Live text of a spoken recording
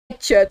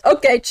chat.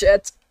 Okay,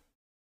 chat.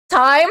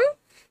 Time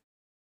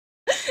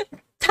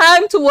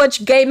to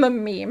watch gamer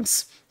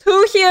memes.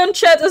 Who here in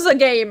chat is a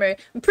gamer?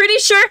 I'm pretty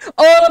sure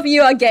all of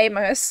you are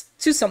gamers,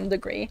 to some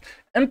degree.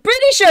 I'm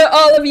pretty sure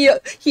all of you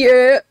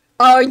here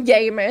are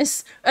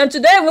gamers. And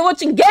today we're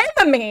watching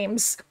gamer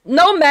memes.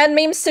 No man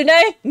memes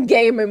today,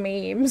 gamer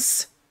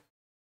memes.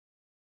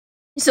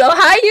 So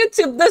hi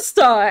YouTube this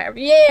time.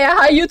 Yeah,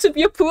 hi YouTube,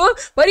 you're poor.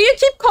 Why do you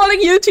keep calling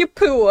YouTube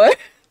poor?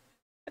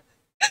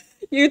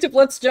 YouTube,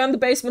 let's join the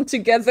basement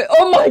together.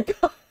 Oh my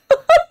god.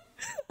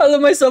 I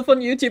love myself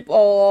on YouTube.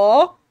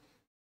 Aww.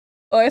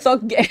 Oh, I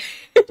thought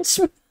memes.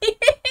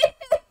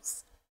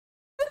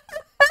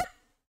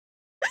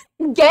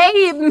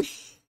 Game.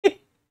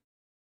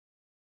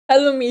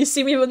 Hello me,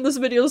 see me when this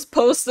video is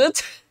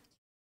posted.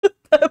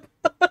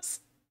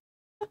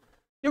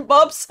 Your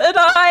mom said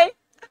hi.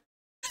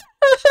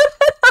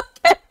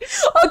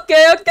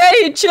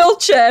 Okay, chill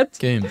chat.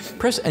 Game.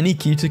 Press any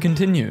key to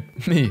continue.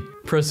 Me.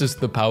 Presses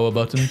the power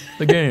button.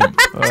 The game.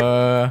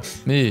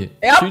 Me.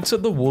 Yep. Shoots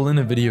at the wall in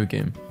a video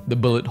game. The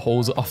bullet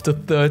holes after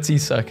 30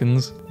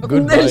 seconds.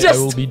 Goodbye, I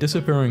will be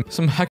disappearing.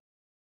 Some hacker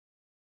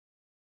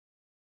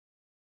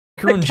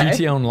on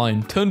GTA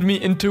Online turned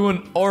me into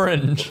an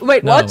orange.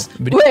 Wait, now, what?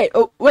 Wait,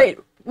 oh, wait.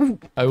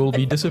 I will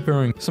be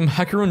disappearing. Some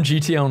hacker on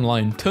GTA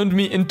Online turned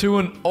me into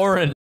an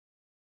orange.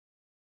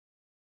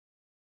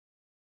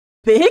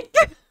 Big?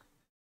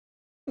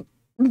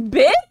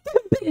 Big?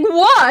 Big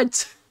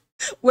what?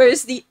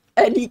 Where's the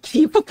any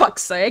key, for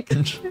fuck's sake?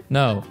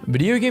 No,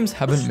 video games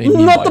haven't made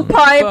me Not the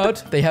pipe!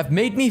 but they have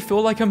made me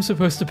feel like I'm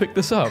supposed to pick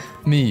this up.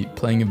 Me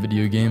playing a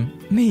video game.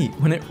 Me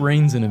when it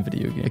rains in a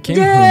video game. I came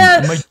home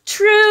and my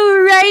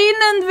true, rain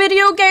and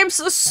video games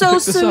are so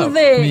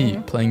soothing.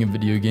 Me playing a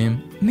video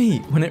game. Me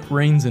when it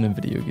rains in a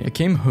video game. I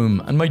came home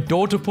and my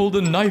daughter pulled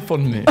a knife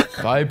on me.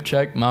 Vibe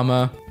check,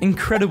 mama.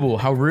 Incredible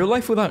how real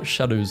life without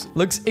shadows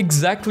looks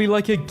exactly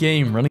like a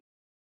game running.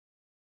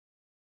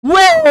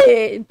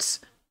 Wait!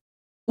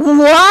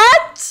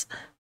 What?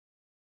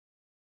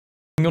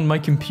 On my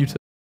computer.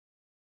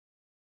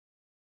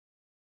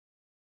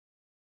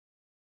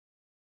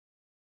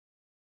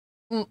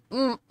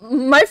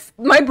 My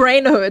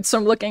brain hurts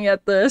from looking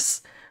at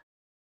this.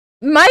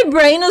 My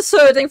brain is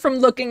hurting from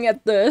looking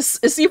at this.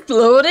 Is he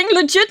floating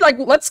legit? Like,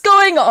 what's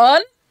going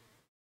on?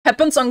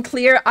 Happens on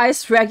clear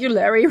ice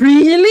regularly.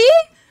 Really?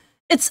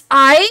 It's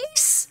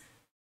ice?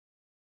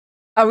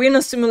 Are we in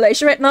a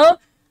simulation right now?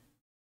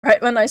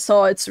 Right when I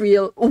saw it's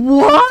real.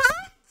 What?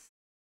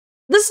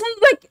 This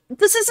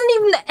isn't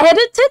even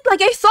edited?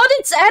 Like, I thought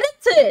it's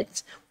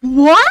edited!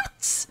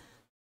 What?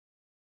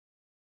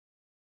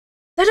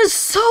 That is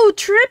so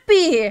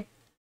trippy!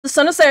 The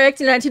sun is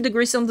directly 90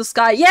 degrees on the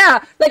sky.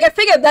 Yeah, like, I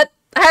figured that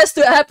has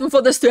to happen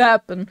for this to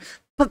happen.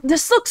 But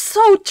this looks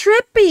so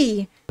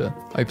trippy!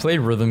 I play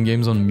rhythm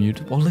games on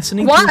mute while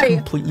listening Why? to a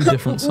completely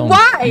different song.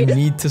 Why? You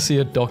need to see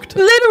a doctor.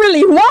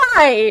 Literally,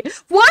 why?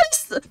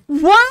 What?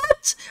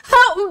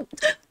 How?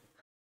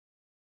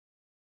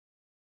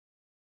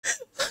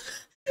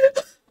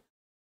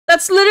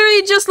 That's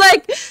literally just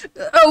like,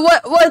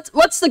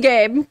 what's the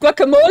game?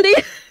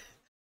 Guacamole?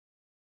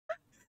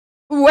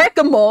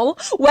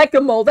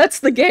 Whack-a-mole, that's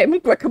the game,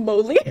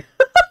 guacamole.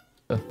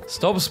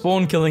 Stop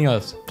spawn killing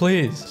us.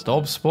 Please,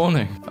 stop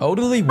spawning.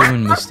 Elderly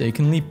woman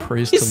mistakenly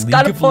praised to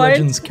League of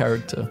Legends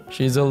character.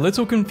 She's a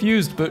little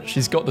confused, but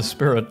she's got the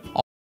spirit.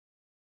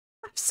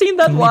 I've seen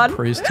that one.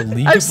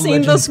 I've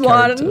seen this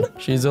one.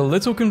 She's a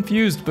little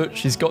confused, but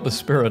she's got the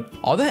spirit.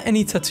 Are there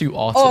any tattoo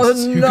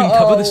artists who can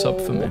cover this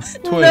up for me?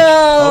 Twitch,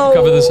 help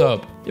cover this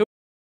up.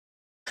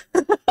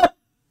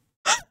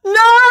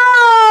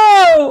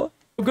 No!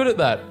 You're good at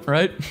that,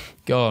 right?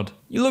 God,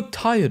 you look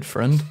tired,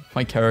 friend.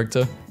 My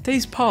character.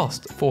 Days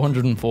passed,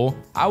 404.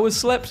 Hours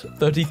slept,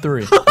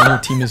 33. And your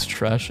team is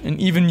trash, and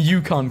even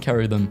you can't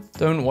carry them.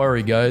 Don't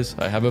worry, guys.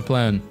 I have a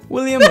plan.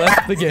 William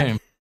left the game.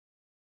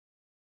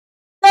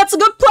 That's a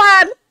good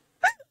plan!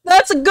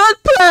 That's a good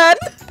plan!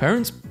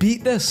 Parents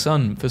beat their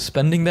son for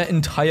spending their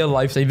entire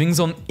life savings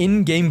on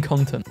in-game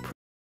content.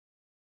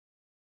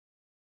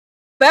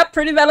 That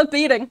pretty valid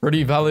beating.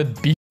 Pretty valid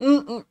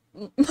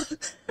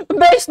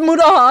Best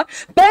Mudaha,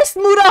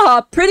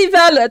 pretty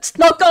valid.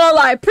 Not gonna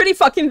lie, pretty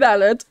fucking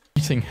valid.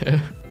 beating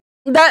here.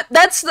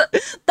 That's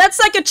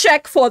like a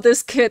check for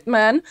this kid,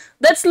 man.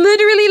 That's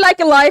literally like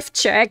a life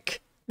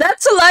check.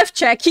 That's a life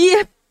check.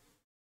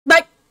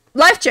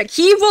 Life check.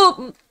 He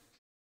will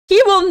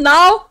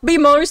now be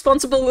more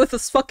responsible with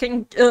his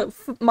fucking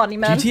money,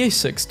 man. GTA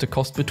 6 to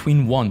cost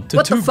between 1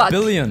 to 2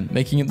 billion,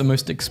 making it the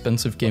most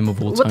expensive game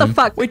of all time. What the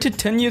fuck? Waited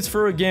 10 years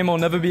for a game I'll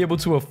never be able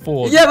to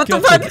afford. Yeah, what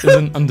the fuck? Is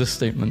an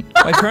understatement.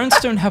 My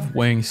parents don't have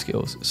weighing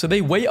skills, so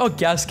they weigh our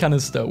gas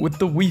canister with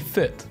the Wii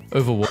Fit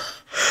over what?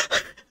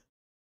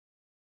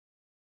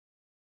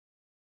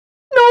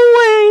 No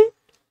way!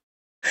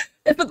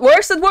 If it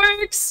works, it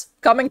works!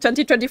 Coming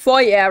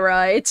 2024, yeah,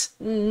 right.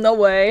 No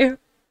way.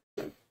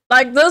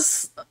 Like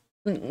this...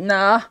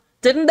 Nah.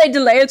 Didn't they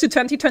delay it to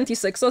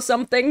 2026 or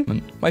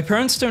something? My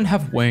parents don't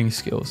have weighing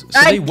skills,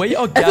 so they weigh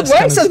our gas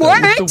canister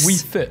with the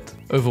Wii Fit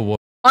over what?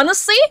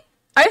 Honestly,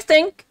 I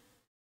think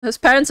His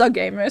parents are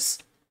gamers.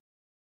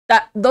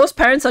 Those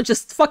parents are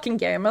just fucking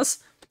gamers.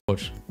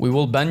 We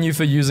will ban you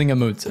for using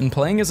emotes and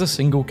playing as a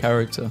single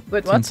character.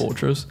 Wait, Team what?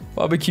 Fortress.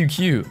 Barbecue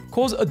Q.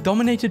 Cause a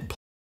dominated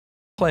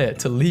player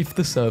to leave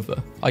the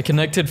server. I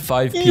connected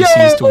 5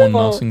 PCs to one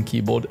mouse and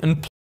keyboard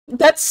and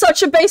That's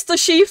such a based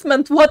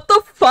achievement. What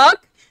the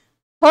fuck?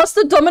 Cause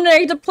the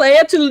dominated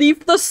player to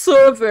leave the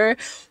server.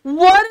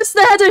 What is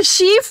that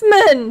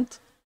achievement?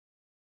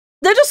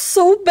 That is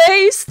so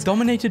based.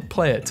 Dominated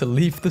player to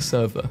leave the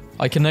server.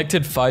 I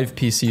connected 5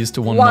 PCs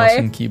to one Why? mouse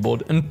and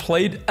keyboard and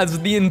played as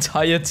the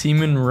entire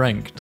team in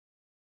ranked.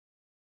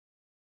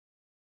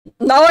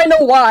 Now I know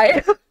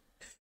why.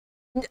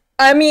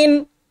 I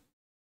mean,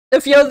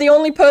 if you're the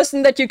only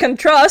person that you can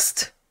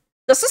trust,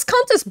 does this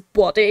count as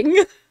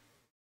botting?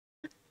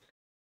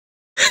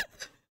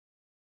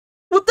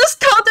 Would this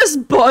count as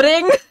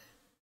botting?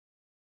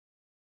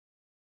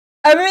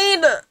 I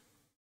mean,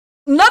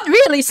 not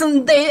really,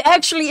 since there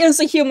actually is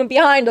a human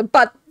behind it,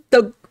 but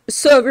the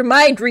server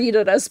might read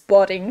it as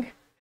botting.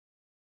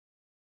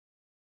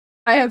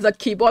 I have that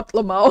keyboard,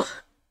 Lamau.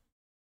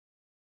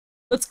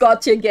 It's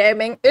God tier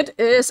gaming. It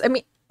is. I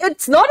mean,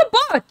 it's not a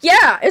bot.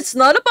 Yeah, it's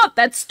not a bot.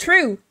 That's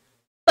true.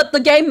 But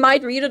the game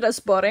might read it as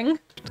botting.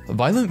 A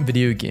violent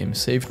video game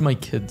saved my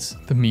kids.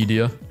 The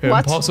media.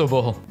 What?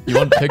 Impossible. You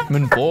want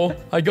Pikmin 4?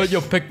 I got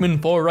your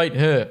Pikmin 4 right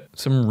here.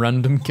 Some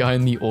random guy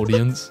in the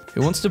audience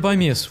who wants to buy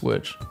me a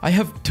Switch. I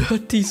have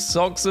dirty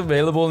socks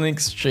available in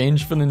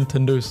exchange for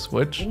Nintendo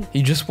Switch.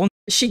 He just wants.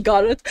 She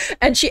got it.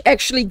 And she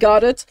actually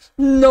got it.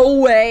 No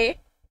way.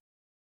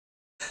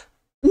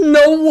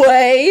 No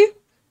way.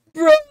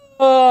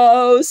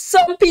 Bro,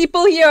 some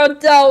people here are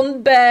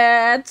down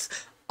bad.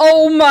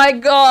 Oh my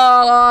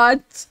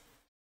god.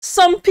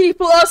 Some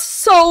people are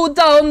so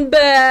down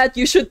bad.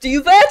 You should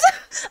do that.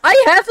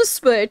 I have a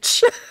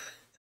Switch.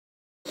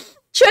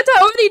 Chat, I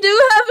already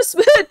do have a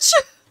Switch.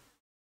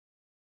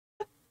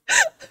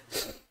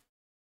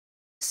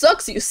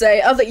 Socks, you say?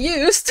 Are they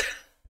used?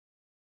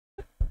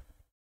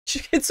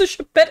 Kitsu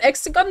should bet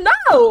Hexagon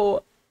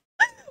now.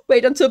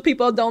 Wait until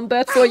people are down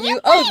bad for you.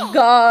 Oh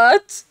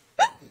god.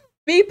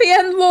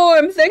 VPN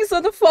Worm, thanks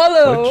for the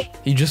follow.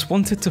 He just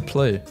wanted to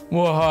play.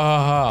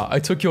 Wahaha, I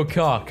took your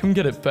car, come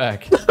get it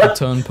back.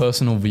 Return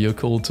personal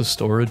vehicle to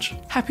storage.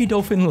 Happy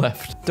Dolphin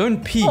left.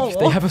 Don't peek,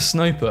 they have a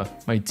sniper.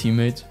 My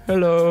teammate,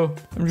 hello,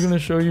 I'm gonna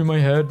show you my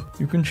head.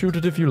 You can shoot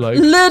it if you like.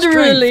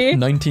 Literally. Strength,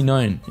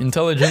 99.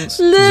 Intelligence.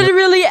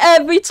 Literally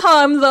every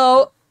time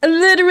though.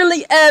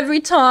 Literally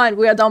every time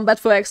we are down bad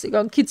for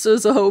Hexagon. Kitsu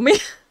is a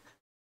homie.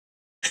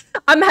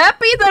 I'm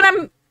happy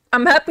that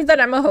I'm happy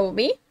that I'm a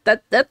homie.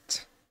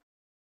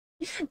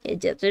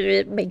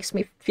 It makes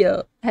me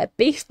feel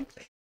happy.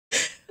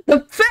 The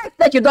fact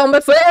that you're down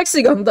bad for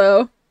Hexagon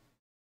though.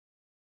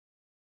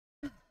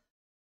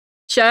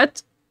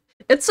 Chat,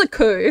 it's a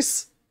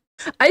curse.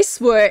 I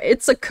swear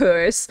it's a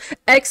curse.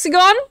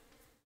 Hexagon,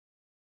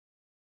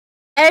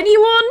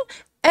 anyone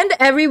and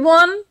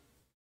everyone,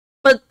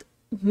 but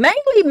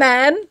mainly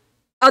men,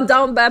 are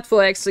down bad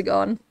for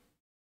Hexagon.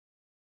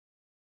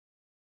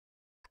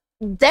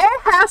 There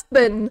have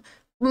been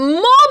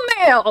more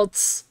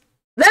males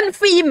than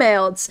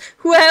females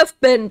who have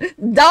been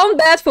down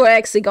bad for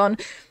Hexagon.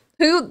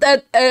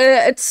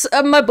 It's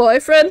my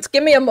boyfriend.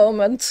 Give me a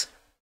moment.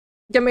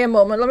 Give me a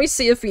moment. Let me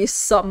see if he's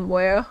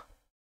somewhere.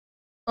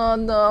 Oh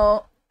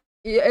no.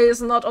 He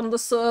is not on the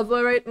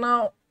server right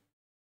now.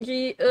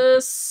 He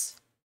is...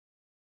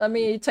 Let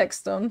me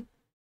text him.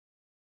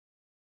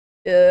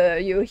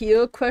 You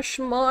here?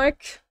 Question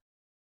mark.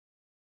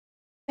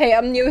 Hey,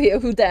 I'm new here.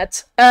 Who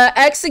that?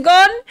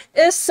 Hexagon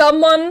is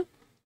someone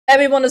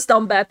everyone is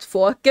down bad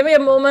for. Give me a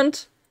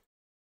moment.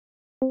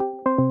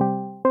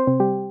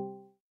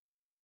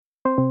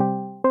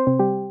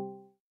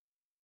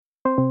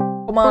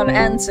 Come on,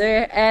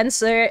 answer,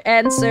 answer,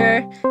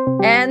 answer,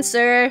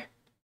 answer,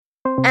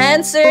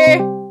 answer,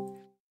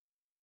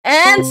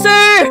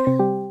 answer!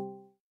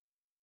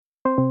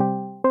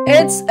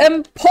 It's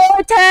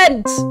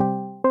important!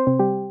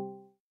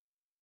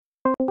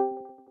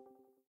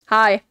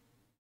 Hi.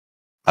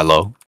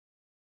 Hello?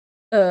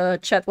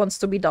 Chat wants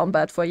to be down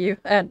bad for you.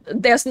 And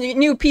there's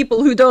new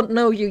people who don't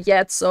know you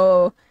yet,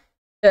 so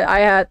I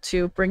had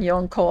to bring you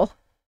on call.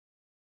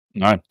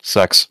 Alright,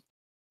 sex.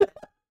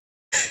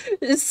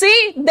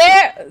 See?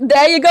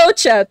 There you go,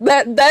 chat.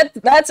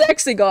 That's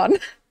Hexagon.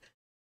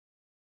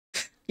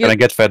 Can I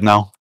get fed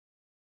now?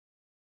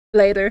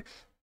 Later.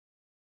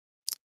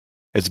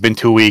 It's been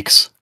 2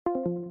 weeks.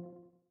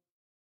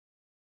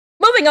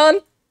 Moving on.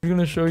 I'm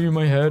gonna show you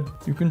my head.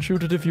 You can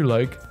shoot it if you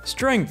like.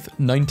 Strength,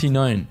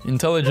 99.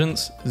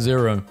 Intelligence,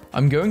 0.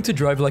 I'm going to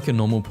drive like a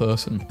normal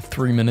person.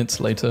 3 minutes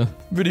later.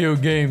 Video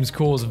games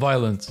cause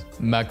violence.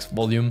 Max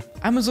volume.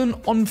 Amazon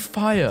on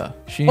fire.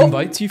 She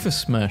invites you for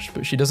Smash,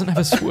 but she doesn't have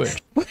a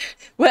Switch.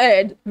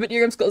 Wait,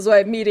 video games cause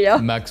white media.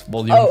 Max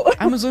volume. Oh.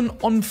 Amazon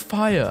on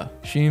fire.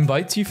 She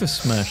invites you for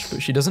Smash,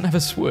 but she doesn't have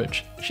a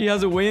Switch. She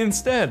has a Wii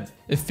instead.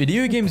 If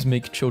video games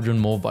make children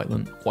more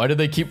violent, why do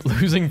they keep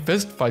losing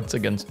fist fights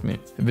against me?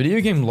 Video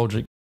game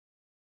logic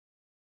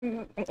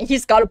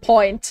He's got a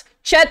point.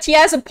 Chat, he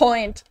has a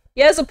point.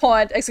 He has a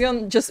point.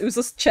 Hexagon just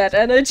oozes chat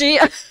energy.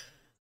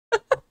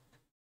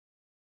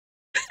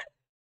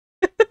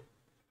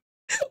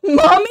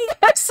 Mommy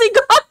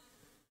Hexagon!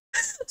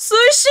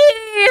 Sushi!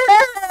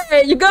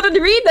 Hey! You gotta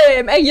read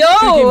him! Hey, yo!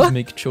 Video games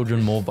make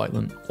children more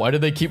violent. Why do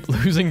they keep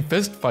losing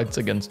fist fights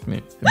against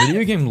me?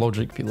 Video game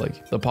logic be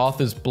like, the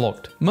path is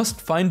blocked. Must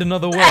find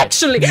another way.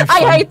 Actually,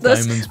 I hate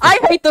this. I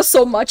hate this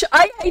so much.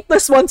 I hate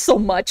this one so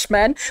much,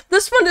 man.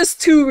 This one is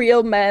too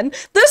real, man.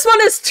 This one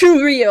is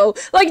too real.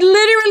 Like,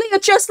 literally,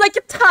 it's just like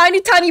a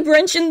tiny, tiny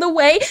branch in the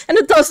way, and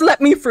it does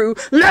let me through.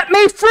 Let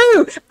me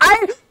through!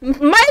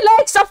 My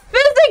legs are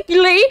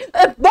physically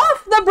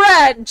above the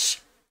branch!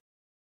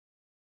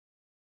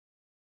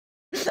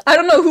 I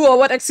don't know who or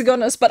what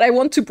Hexagon is, but I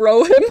want to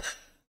bro him.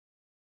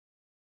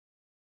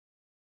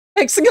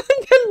 Hexagon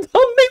can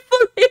dump me for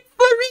real.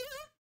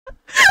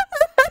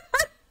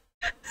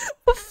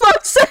 For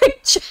fuck's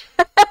sake, chat.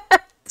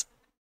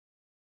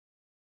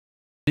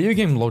 Video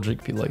game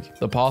logic be like,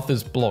 the path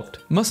is blocked.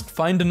 Must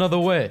find another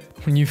way.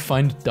 When you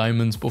find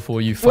diamonds before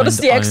you find what is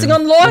the iron,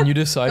 Hexagon lore? when you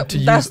decide to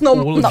That's use all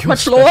of your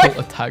special lore.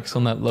 attacks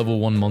on that level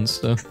 1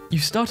 monster, you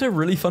start a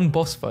really fun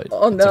boss fight.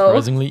 Oh It's no.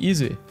 surprisingly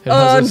easy. It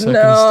has a second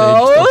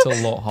stage that's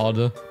a lot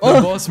harder.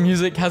 The boss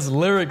music has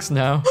lyrics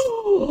now.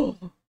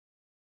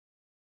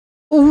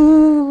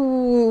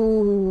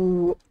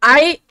 Ooh.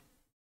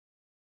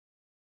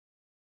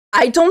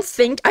 I don't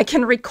think I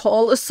can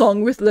recall a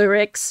song with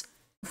lyrics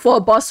for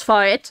a boss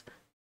fight.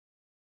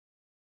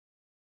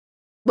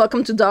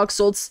 Welcome to Dark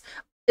Souls.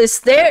 Is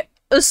there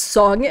a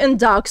song in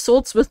Dark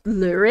Souls with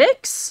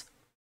lyrics?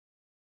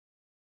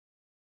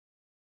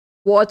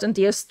 What in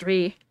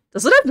DS3?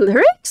 Does it have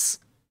lyrics?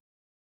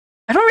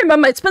 I don't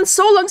remember. It's been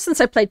so long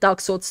since I played Dark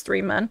Souls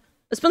 3, man.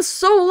 It's been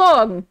so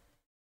long.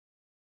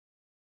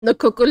 The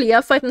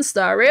Cocolia fight in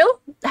Star Rail?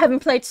 I haven't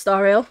played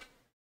Star Rail.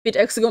 Beat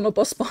Hexagon or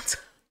boss spot.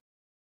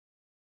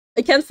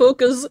 I can't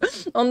focus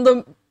on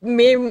the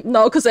meme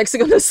now because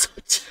Hexagon is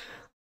such...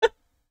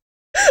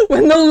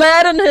 When the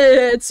Latin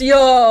hits,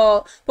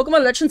 yo!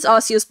 Pokemon Legends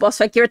Arceus boss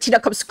fight,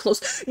 Giratina comes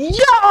close. Yo!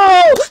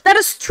 That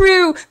is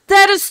true!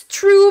 That is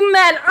true,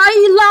 man!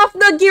 I love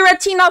the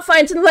Giratina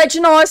fight in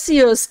Legend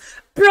Arceus!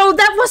 Bro,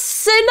 that was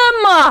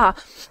cinema!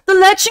 The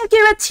Legend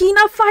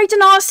Giratina fight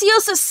in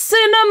Arceus is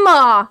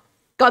cinema!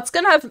 God's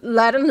gonna have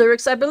Latin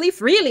lyrics, I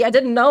believe. Really, I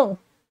didn't know.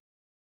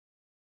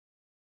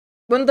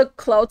 When the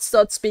clouds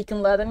start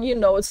speaking Latin, you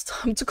know it's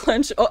time to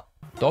clench. Oh.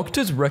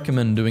 Doctors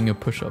recommend doing a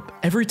push-up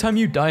every time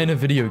you die in a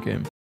video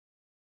game.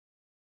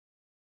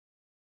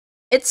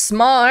 It's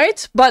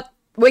smart, but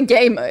we're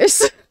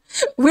gamers.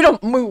 We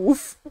don't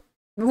move.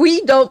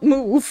 We don't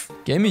move.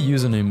 Gamer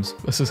usernames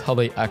versus how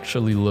they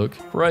actually look.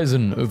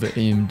 Ryzen over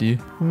AMD.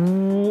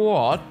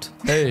 What?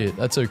 Hey,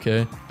 that's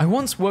okay. I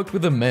once worked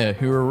with a mayor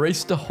who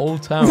erased a whole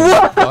town.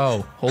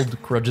 Wow,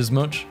 hold grudges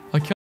much? I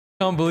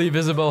can't believe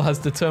Isabel has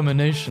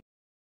determination.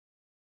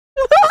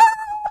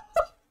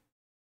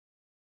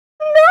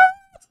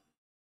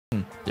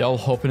 Y'all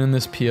hopping in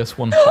this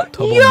PS1 hot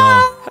tub or no?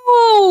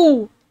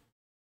 Yo!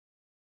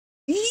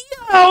 Yo,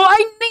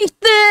 I need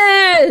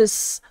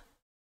this!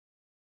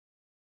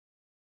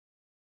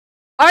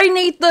 I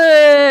need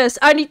this!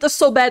 I need this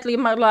so badly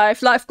in my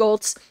life. Life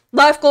goals.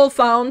 Life goal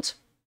found.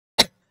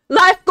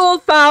 Life goal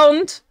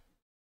found!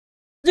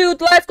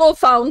 Dude, life goal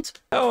found.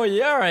 Oh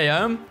yeah, I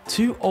am.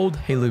 Two old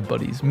Halo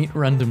buddies meet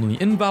randomly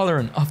in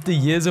Valorant after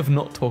years of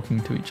not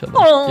talking to each other.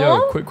 Aww.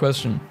 Yo, quick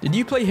question. Did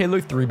you play Halo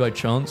 3 by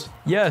chance?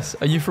 Yes.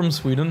 Are you from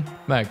Sweden?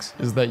 Max,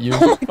 is that you?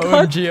 Oh my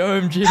God. OMG,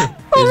 OMG. Oh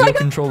Here's my your God,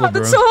 controller, bro.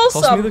 that's so Toss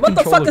me wholesome. What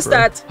the fuck controller, is bro.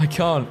 that? I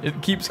can't.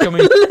 It keeps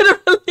coming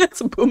Literally, it's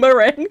a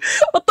boomerang.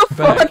 What the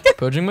back. fuck?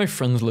 Purging my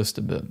friends list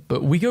a bit,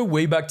 but we go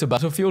way back to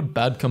Battlefield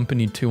Bad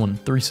Company 2 on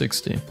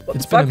 360.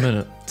 It's been a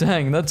minute.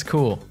 Dang, that's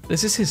cool.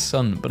 This is his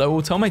son, but I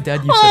will tell my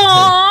dad you said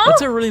hey.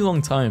 That's a really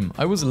long time.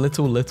 I was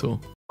little.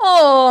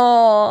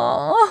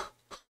 Aww.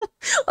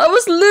 I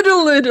was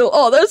little.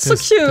 Oh, that's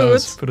This so cute.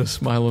 does put a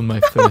smile on my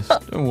face.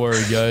 Don't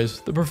worry, guys.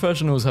 The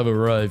professionals have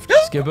arrived.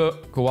 Skipper,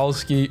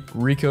 Kowalski,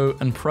 Rico,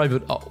 and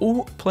Private are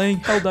all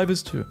playing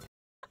Helldivers 2.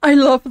 I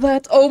love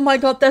that. Oh my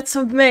God, that's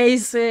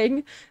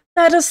amazing.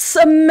 That is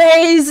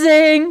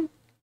amazing.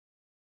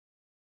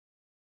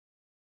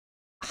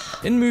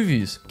 In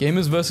movies,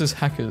 gamers versus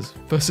hackers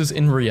versus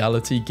in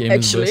reality,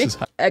 gamers versus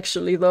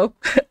Actually though.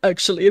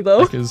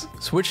 hackers.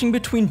 Switching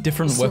between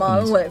different Smile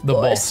weapons. wave, The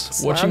boys. boss.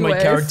 Smile Watching my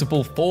wave. character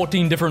pull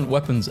 14 different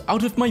weapons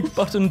out of my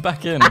butt and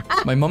back in.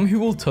 My mum who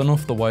will turn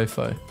off the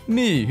Wi-Fi.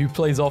 Me who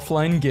plays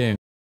offline games.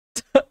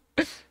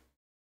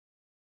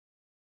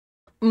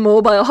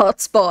 Mobile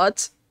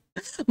hotspot.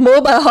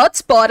 Mobile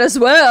hotspot as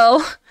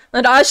well.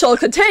 And I shall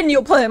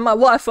continue playing my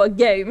Wi-Fi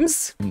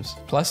games.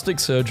 Plastic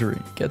surgery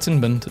gets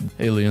invented.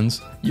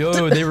 Aliens.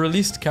 Yo, they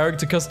released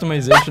character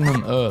customization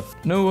on Earth.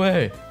 No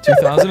way.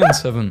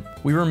 2007.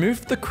 We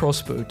removed the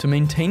crossbow to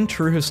maintain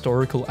true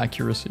historical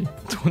accuracy.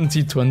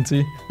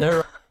 2020.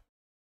 There.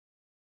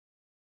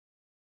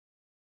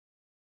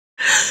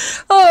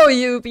 Oh,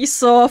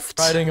 Ubisoft.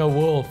 Riding a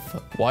wolf.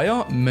 Why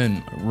aren't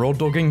men raw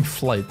dogging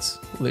flights?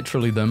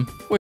 Literally them.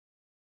 Wait.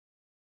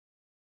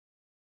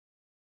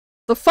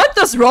 The fuck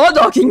does raw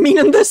dogging mean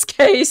in this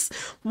case?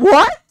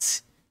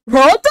 What?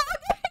 Raw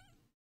dogging?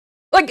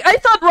 Like, I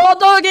thought raw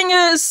dogging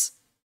is,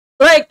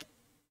 like,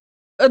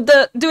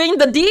 doing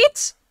the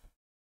deed?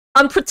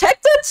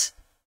 Unprotected?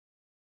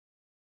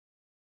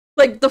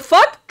 Like, the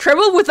fuck?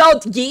 Travel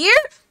without gear?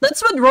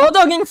 That's what raw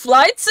dogging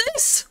flights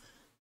is?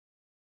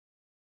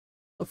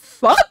 The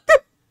fuck?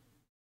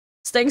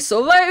 Staying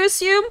solo, I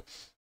assume?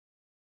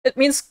 It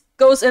means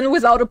goes in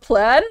without a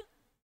plan?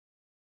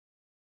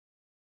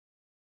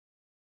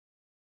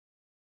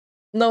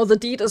 No, the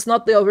deed is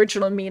not the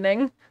original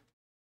meaning.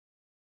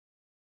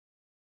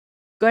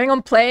 Going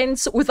on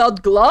planes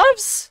without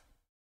gloves?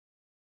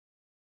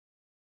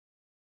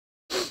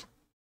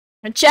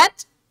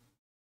 Chat?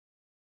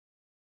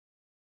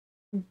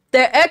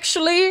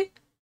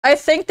 I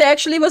think there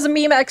actually was a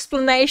meme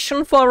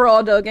explanation for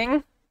raw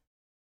dogging.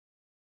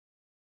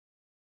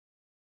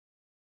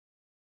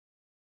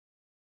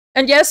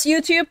 And yes,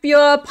 YouTube,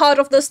 you're part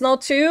of this now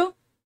too.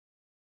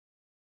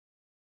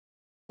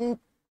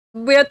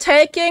 We're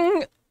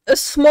taking a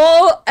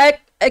small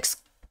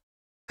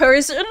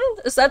excursion.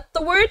 Is that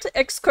the word?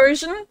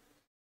 Excursion?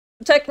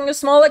 Taking a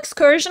small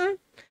excursion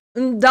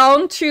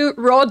down to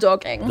raw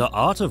dogging. The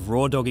art of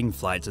raw dogging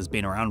flights has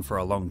been around for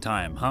a long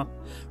time, huh?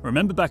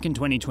 Remember back in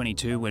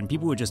 2022 when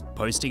people were just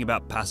posting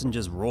about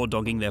passengers raw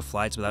dogging their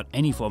flights without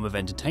any form of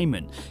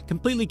entertainment,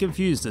 completely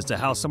confused as to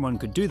how someone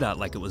could do that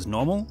like it was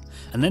normal?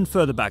 And then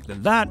further back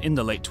than that, in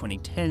the late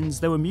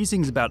 2010s, there were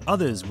musings about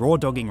others raw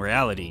dogging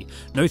reality,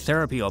 no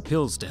therapy or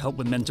pills to help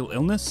with mental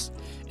illness.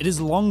 It has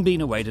long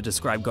been a way to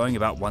describe going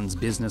about one's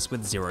business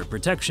with zero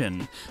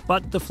protection,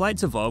 but the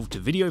flights evolved to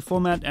video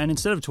format, and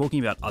instead of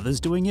talking about others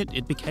doing it,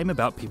 it became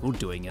about people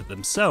doing it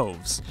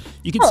themselves.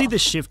 You can see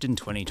this shift in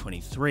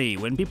 2023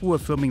 when people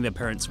were filming their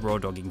parents raw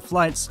dogging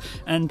flights,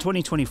 and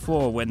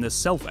 2024 when the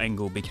self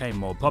angle became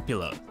more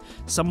popular.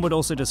 Some would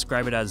also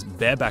describe it as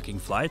barebacking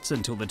flights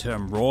until the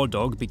term raw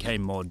dog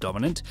became more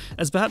dominant,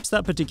 as perhaps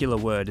that particular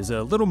word is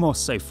a little more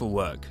safe for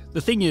work.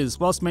 The thing is,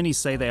 whilst many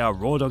say they are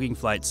raw dogging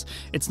flights,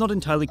 it's not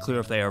entirely clear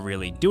if they are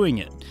really doing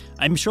it.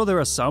 I'm sure there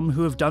are some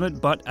who have done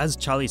it, but as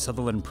Charlie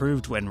Sutherland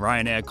proved when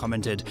Ryanair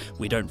commented,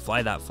 "We don't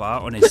fly that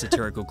far," on his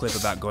satirical clip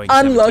about going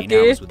 17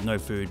 hours with no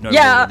food, no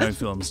water, no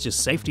films,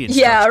 just safety and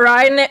yeah,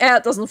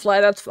 Ryanair doesn't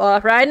fly that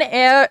far.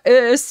 Ryanair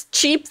is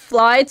cheap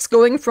flights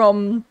going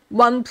from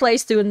one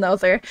place to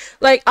another.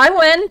 Like, I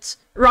went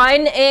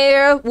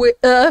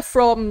Ryanair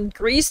from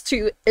Greece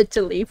to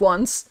Italy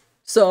once.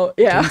 So,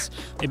 yeah.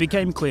 It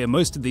became clear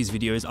most of these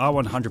videos are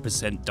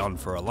 100% done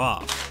for a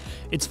laugh.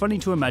 It's funny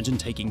to imagine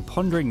taking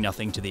pondering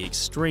nothing to the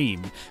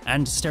extreme,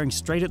 and staring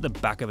straight at the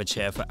back of a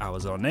chair for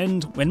hours on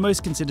end, when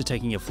most consider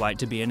taking a flight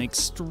to be an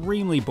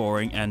extremely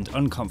boring and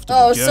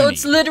uncomfortable journey. So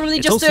it's literally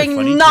it's just also doing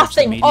funny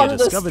nothing to on the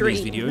the discover stream.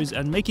 these videos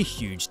and make a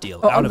huge deal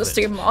Oh, out on of the it.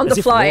 stream, on as the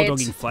if flight. raw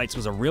dogging flights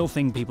was a real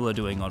thing people are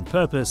doing on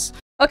purpose.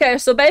 Okay,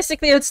 so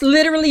basically it's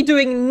literally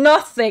doing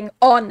nothing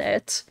on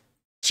it.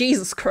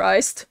 Jesus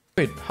Christ.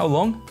 Wait, how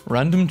long?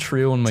 Random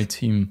trio on my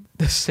team.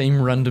 The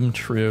same random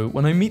trio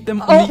when I meet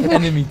them on the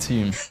enemy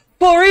team.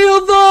 For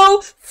real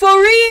though! For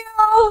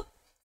real!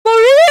 For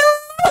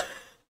real!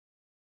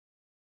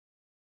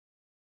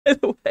 By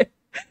the way,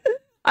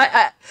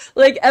 I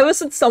like, ever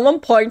since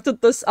someone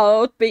pointed this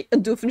out,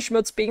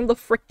 Doofenshmirtz being the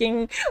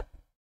freaking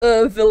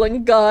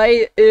villain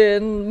guy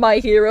in My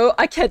Hero,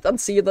 I can't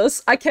unsee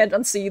this. I can't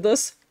unsee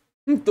this.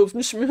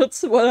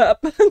 Doofenshmirtz, what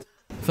happened?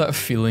 That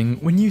feeling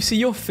when you see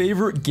your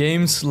favorite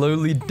game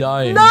slowly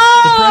die. No!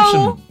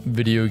 Depression.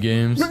 Video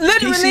games.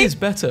 Literally. PC is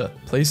better.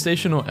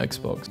 PlayStation or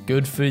Xbox.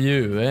 Good for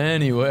you.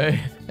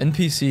 Anyway.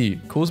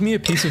 NPC calls me a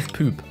piece of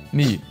poop.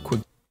 Me. Quick.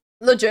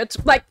 Legit.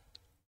 Like,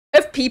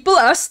 if people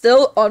are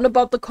still on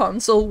about the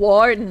console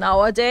war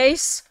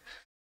nowadays,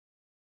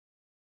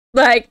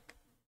 like,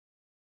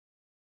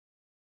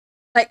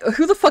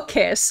 who the fuck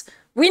cares?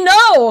 We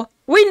know!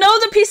 We know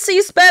the PC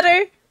is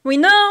better! We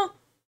know!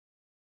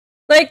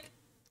 Like,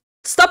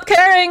 stop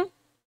caring!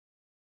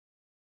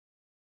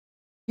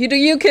 You do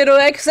you, kiddo,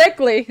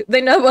 exactly! They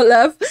never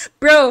left.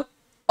 Bro,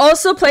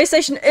 also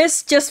PlayStation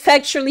is just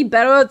factually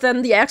better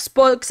than the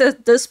Xbox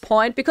at this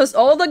point, because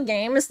all the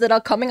games that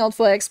are coming out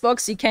for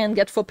Xbox you can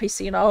get for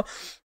PC now.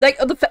 Like,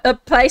 the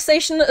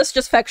PlayStation is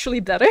just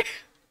factually better.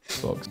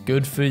 Xbox.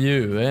 Good for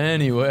you.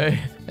 Anyway.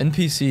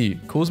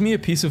 NPC calls me a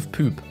piece of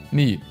poop.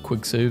 Me.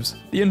 Quick saves.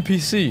 The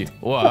NPC.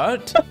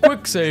 What?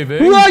 Quick saving.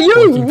 Who are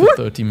you? Working for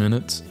 30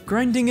 minutes.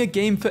 Grinding a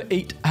game for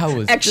 8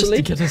 hours Actually.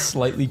 just to get a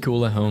slightly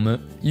cooler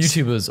helmet.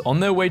 YouTubers on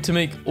their way to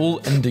make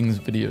all endings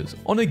videos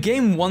on a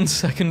game 1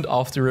 second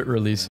after it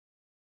releases.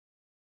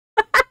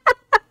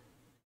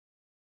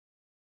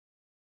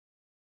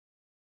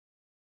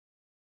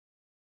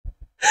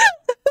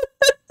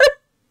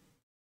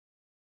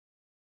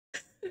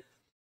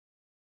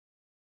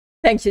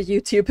 Thank you,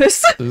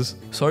 YouTubers.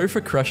 Sorry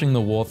for crashing the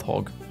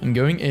Warthog and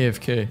going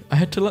AFK. I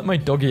had to let my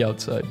doggy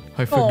outside.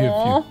 I forgive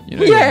Aw. you. You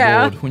know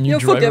Yeah, you're bored when you you're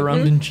drive around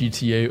forgiven. in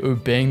GTA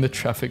obeying the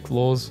traffic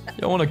laws.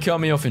 You don't want to cut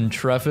me off in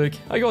traffic?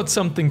 I got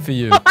something for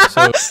you.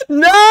 So,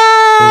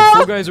 No!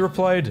 Four Guys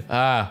replied,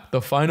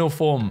 the final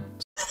form.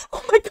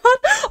 Oh my god!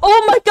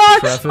 Oh my god!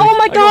 Traffic, Oh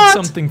my I got god!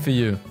 something for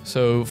you.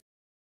 So,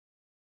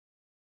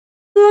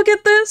 Look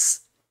at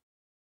this.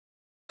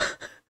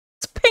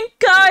 It's pink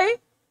guy.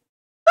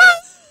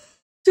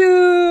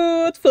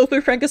 Dude, Filthy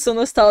Frank is so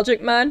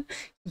nostalgic, man.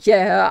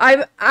 Yeah,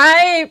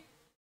 I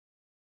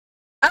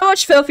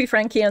watched Filthy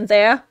Frank here and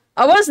there.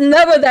 I was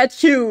never that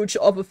huge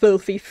of a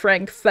Filthy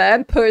Frank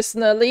fan,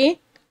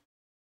 personally.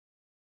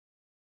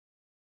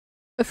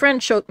 A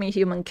friend showed me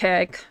human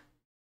cake.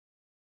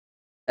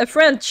 A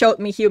friend showed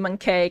me human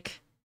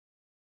cake.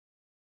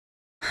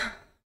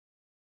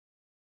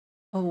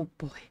 Oh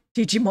boy.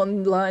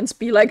 Digimon lines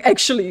be like,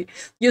 actually,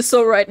 you're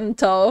so right,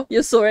 Tao.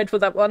 You're so right for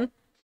that one.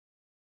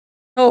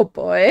 Oh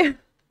boy.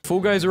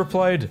 Fall Guys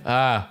replied,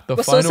 the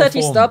Was final so sad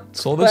he form. stopped,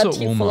 Saw this but at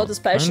he Walmart. followed his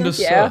passion, Kinda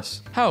yeah.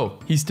 sus. How?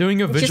 He's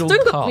doing a She's visual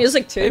doing good task.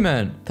 music too. Hey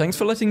man, thanks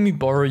for letting me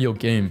borrow your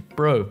game.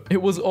 Bro,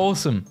 it was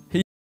awesome.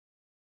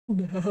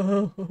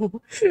 No,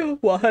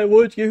 why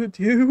would you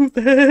do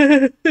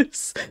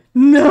this?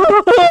 No!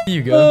 Here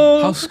you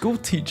go. How school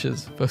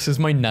teaches versus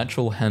my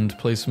natural hand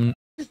placement.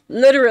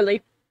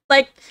 Literally.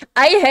 Like,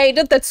 I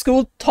hated that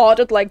school taught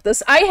it like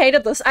this. I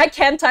hated this. I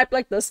can't type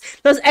like this.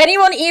 Does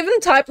anyone even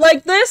type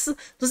like this?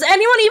 Does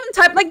anyone even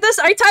type like this?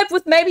 I type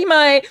with maybe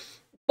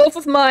both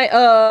of my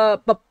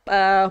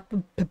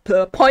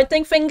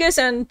pointing fingers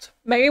and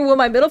maybe with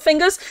my middle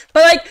fingers,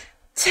 but like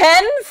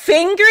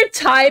 10-finger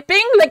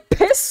typing, like,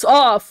 piss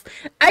off.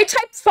 I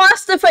type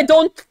fast if I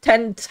don't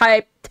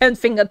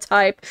 10-finger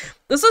type.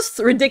 This is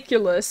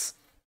ridiculous.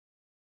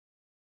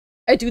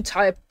 I do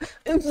type.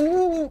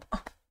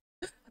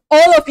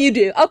 All of you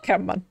do. Okay,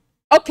 man.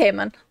 Okay,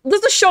 man.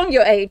 This is showing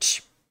your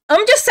age.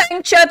 I'm just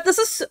saying, chat, this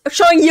is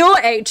showing your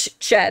age,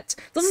 chat.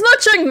 This is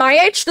not showing my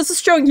age, this is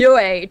showing your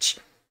age.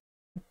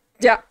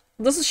 Yeah,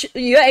 this is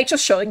your age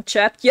is showing,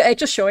 chat. Your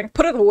age is showing.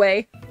 Put it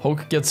away.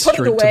 Hulk gets Put it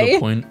straight to away. the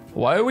point.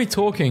 Why are we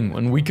talking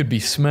when we could be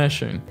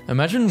smashing?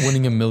 Imagine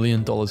winning $1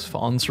 million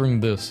for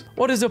answering this.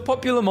 What is a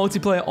popular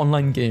multiplayer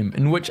online game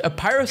in which a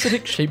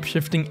parasitic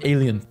shape-shifting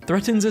alien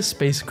threatens a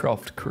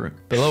spacecraft crew?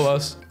 Below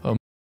us,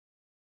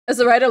 As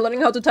a writer,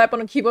 learning how to type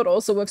on a keyboard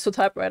also works for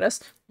typewriters.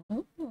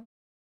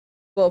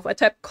 Both. I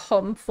type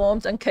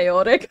conformed and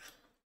chaotic.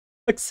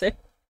 Let's see.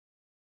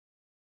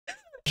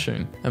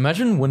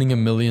 Imagine winning $1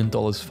 million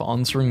for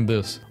answering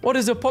this. What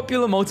is a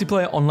popular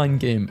multiplayer online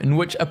game in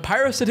which a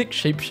parasitic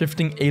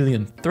shape-shifting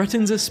alien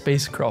threatens a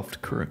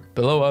spacecraft crew?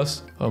 Below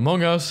us,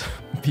 among us,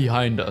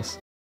 behind us.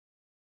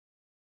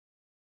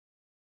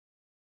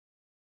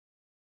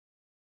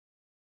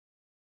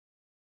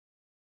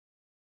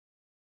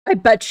 I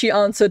bet she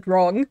answered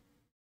wrong.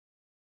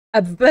 I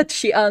bet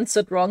she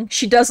answered wrong.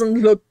 She doesn't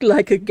look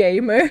like a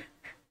gamer.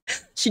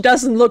 She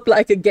doesn't look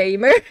like a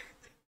gamer.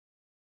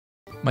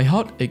 My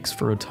heart aches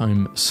for a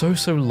time so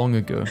long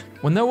ago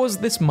when there was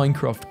this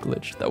Minecraft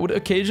glitch that would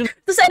occasionally—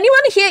 Does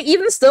anyone here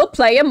even still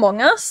play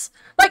Among Us?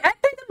 Like, I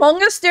played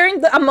Among Us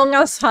during the Among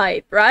Us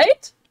hype,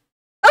 right?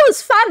 Oh,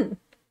 it's fun.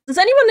 Does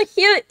anyone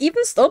here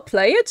even still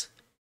play it?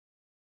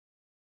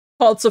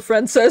 Hearts of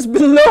Friends says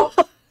below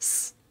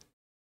us.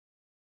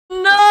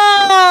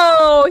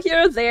 No!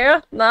 Here or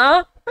there.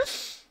 Nah.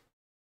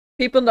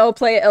 People now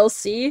play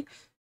LC.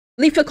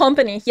 Lethal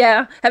Company,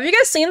 yeah. Have you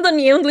guys seen the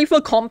new Lethal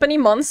Company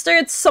monster?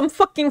 It's some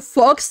fucking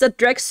fox that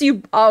drags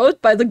you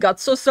out by the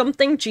guts or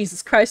something.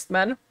 Jesus Christ,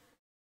 man.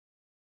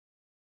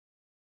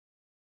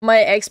 My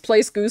ex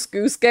plays Goose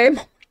Goose Game.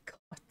 Oh my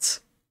god.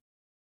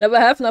 Never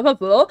have, never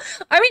will.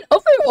 I mean,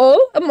 overall,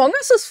 Among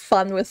Us is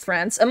fun with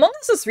friends. Among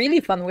Us is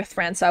really fun with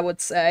friends, I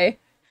would say.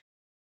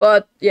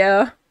 But,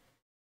 yeah.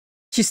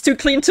 She's too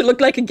clean to look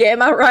like a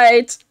gamer,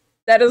 right?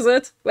 That is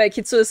it. Wait,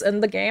 Kitsu is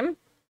in the game?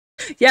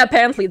 Yeah,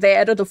 apparently they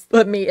added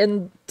me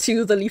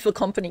into the Lethal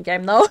Company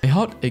game now. My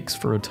heart aches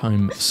for a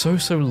time so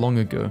long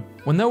ago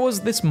when there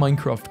was this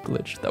Minecraft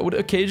glitch that would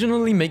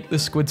occasionally make the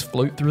squids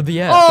float through the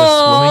air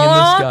just swimming in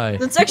the sky.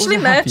 That's It was actually a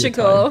happier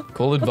magical. time.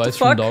 Call What the advice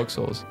from fuck? Dark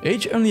Souls.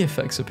 Age only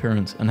affects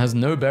appearance and has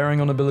no bearing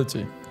on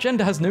ability.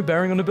 Gender has no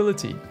bearing on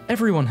ability.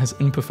 Everyone has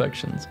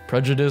imperfections.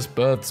 Prejudice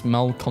births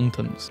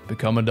malcontents.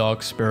 Become a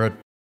dark spirit.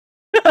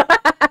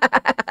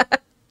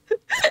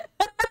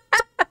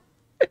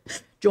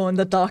 Join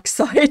the dark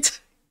side.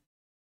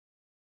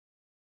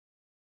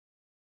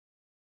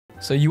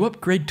 So you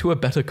upgrade to a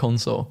better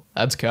console.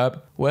 That's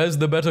cap. Where's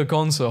the better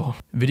console?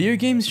 Video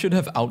games should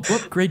have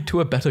upgrade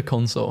to a better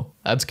console.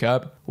 That's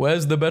cap.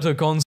 Where's the better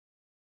console?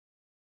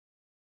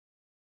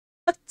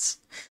 What?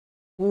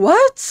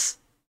 What?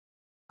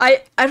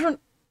 I don't...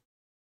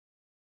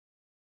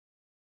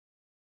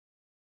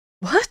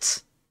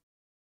 What?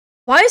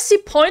 Why is he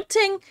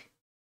pointing?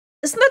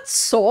 Isn't that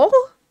Saul?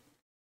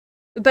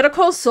 Better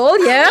Call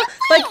Saul, yeah?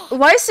 Like,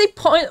 why is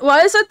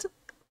it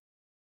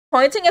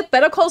pointing at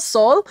Better Call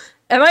Saul?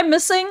 Am I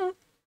missing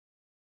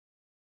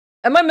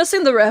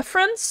the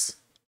reference?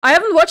 I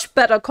haven't watched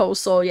Better Call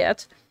Saul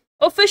yet.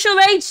 Official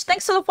Rage,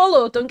 thanks for the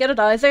follow. Don't get it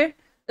either.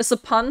 It's a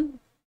pun.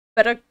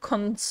 Better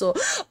console.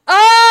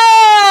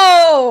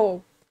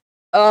 Oh!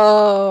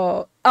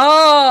 Oh!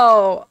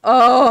 Oh!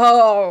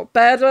 Oh!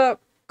 Better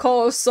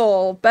Call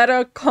Saul.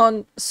 Better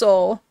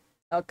console.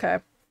 Okay.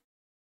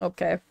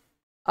 Okay.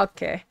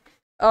 Okay.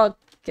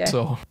 Okay.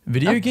 So,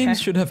 video games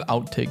should have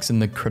outtakes in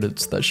the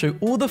credits that show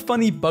all the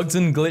funny bugs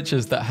and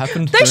glitches that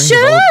happened They during should!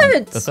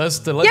 development.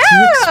 Bethesda lets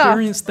you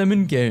experience them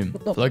in game.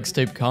 Flex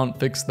tape can't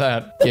fix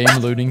that.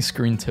 Game loading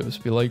screen tips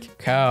be like,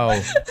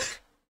 cow.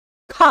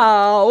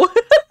 Cow.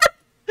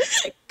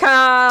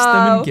 Cow. Fix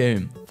them in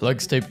game.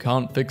 Flex tape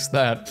can't fix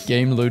that.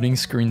 Game loading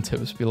screen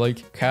tips be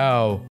like,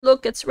 cow.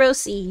 Look, it's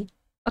Rosie.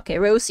 Okay,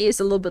 Rosie is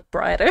a little bit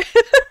brighter.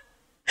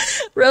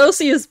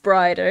 Rosie is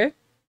brighter.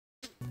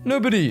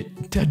 Nobody.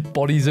 Dead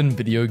bodies in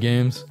video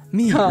games.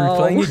 Me,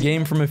 replaying a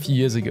game from a few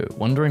years ago,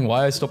 wondering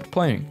why I stopped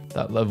playing.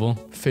 That level.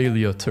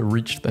 Failure to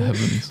reach the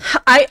heavens.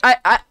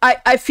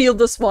 I feel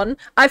this one.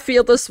 I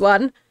feel this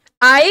one.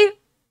 I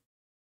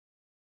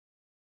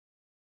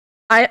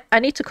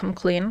need to come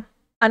clean.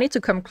 I need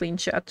to come clean,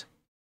 chat.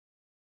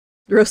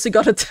 Rosie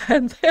got a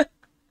 10 there.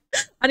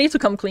 I need to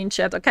come clean,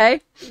 chat,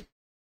 okay?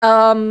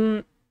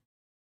 The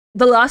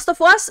Last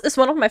of Us is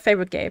one of my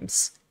favorite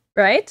games,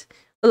 right?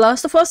 The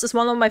Last of Us is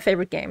one of my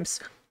favorite games.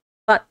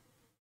 But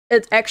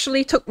it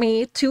actually took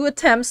me 2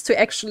 attempts to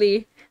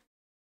actually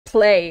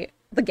play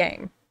the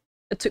game.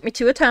 It took me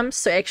 2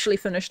 attempts to actually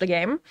finish the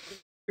game.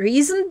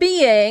 Reason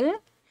being,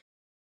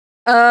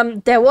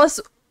 there was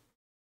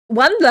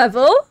one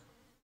level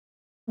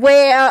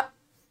where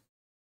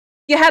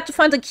you had to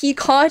find a key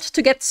card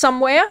to get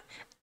somewhere,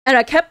 and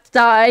I kept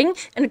dying,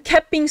 and it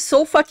kept being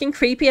so fucking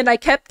creepy, and I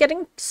kept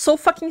getting so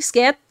fucking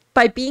scared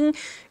by being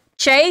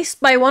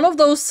chased by one of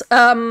those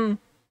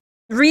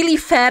really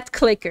fat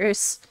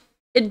clickers.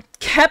 It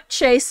kept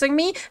chasing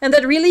me, and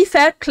that really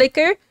fat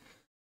clicker...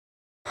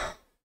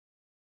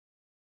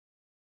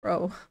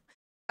 Bro.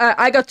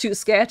 I got too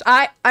scared.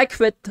 I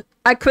quit.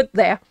 I quit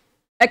there.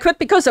 I quit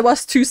because I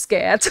was too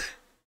scared.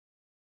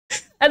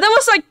 And that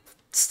was like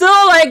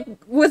still like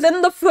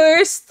within the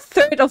first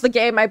third of the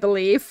game, I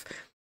believe.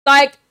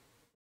 Like,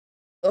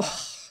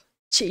 oh,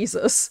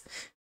 Jesus.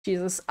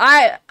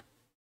 I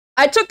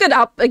took it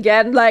up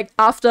again like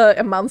after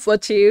a month or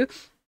 2.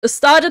 It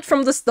started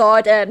from the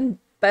start, and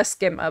best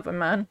game ever,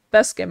 man.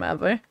 Best game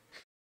ever.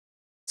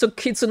 So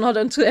Kitsu not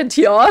into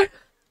NTR.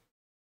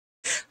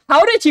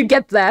 How did you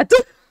get that?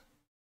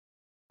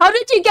 How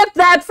did you get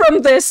that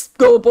from this,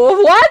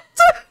 Gobo? What?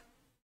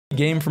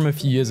 Game from a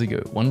few years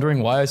ago,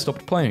 wondering why I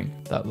stopped playing.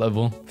 That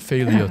level.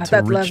 Failure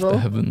to reach the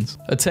heavens.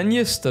 A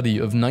 10-year study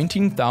of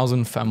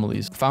 19,000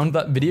 families found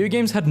that video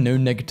games had no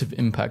negative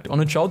impact on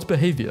a child's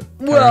behavior.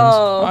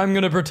 Whoa. I'm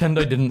gonna pretend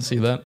I didn't see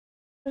that.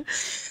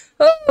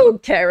 Oh,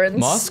 Karens.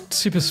 Masked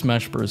Super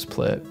Smash Bros.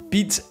 Player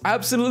beats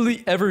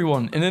absolutely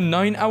everyone in a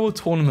 9-hour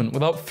tournament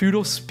without food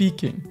or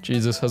speaking.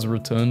 Jesus has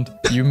returned.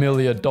 You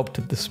merely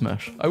adopted the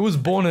Smash. I was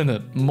born in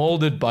it,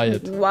 molded by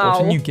it. Wow.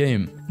 What a new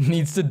game.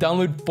 Needs to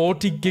download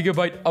 40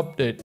 GB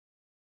update.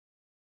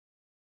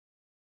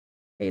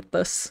 Hate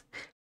this.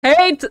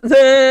 Hate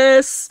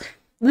this!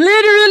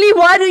 Literally,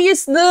 why do you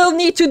still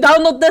need to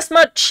download this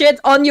much shit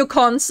on your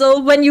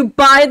console when you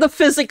buy the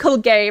physical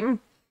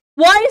game?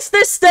 Why is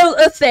this still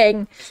a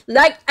thing?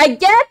 Like, I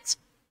get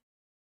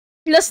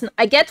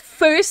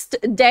first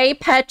day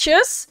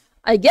patches.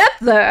 I get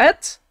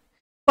that.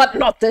 But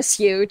not this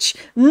huge.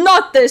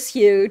 Not this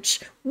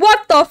huge.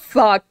 What the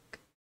fuck?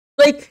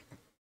 Like,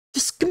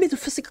 just give me the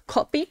physical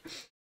copy.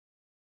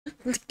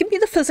 Give me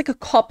the physical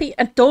copy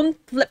and I don't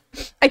want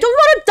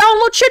to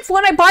download shit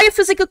when I buy a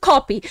physical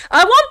copy.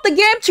 I want the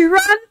game to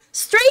run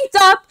straight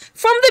up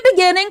from the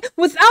beginning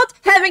without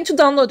having to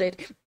download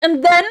it.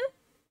 And then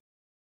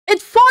it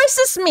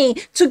forces me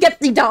to get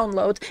the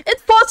download.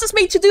 It forces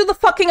me to do the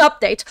fucking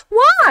update.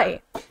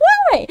 Why?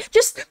 Why?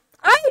 Just,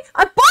 I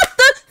bought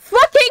the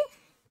fucking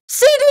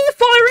CD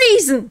for a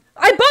reason.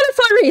 I bought it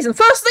for a reason.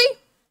 Firstly,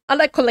 I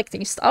like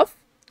collecting stuff.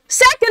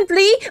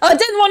 Secondly, I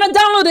didn't want to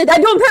download it. I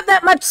don't have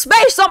that much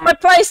space on my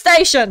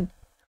PlayStation.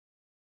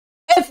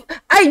 If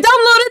I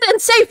downloaded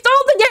and saved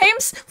all the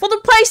games for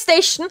the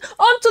PlayStation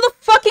onto the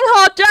fucking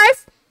hard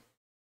drive,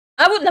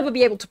 I would never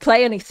be able to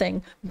play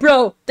anything.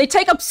 Bro, they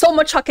take up so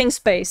much fucking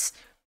space.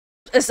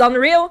 It's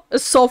unreal.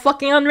 It's so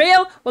fucking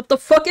unreal. What the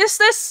fuck is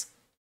this?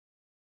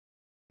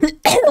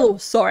 Oh,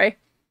 sorry.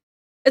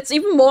 It's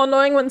even more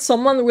annoying when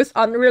someone with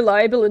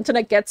unreliable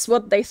internet gets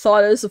what they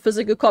thought is a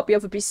physical copy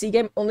of a PC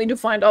game, only to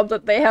find out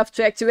that they have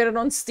to activate it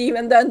on Steam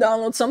and then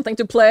download something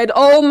to play it.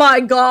 Oh my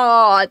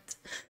god!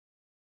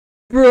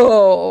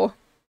 Bro.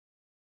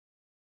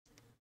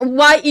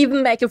 Why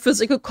even make a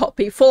physical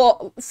copy?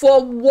 For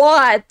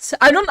what?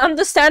 I don't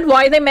understand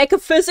why they make a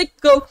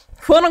physical,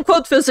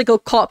 quote-unquote physical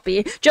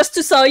copy, just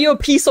to sell you a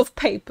piece of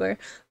paper.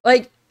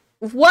 Like,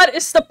 what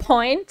is the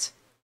point?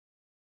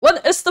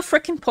 What is the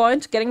freaking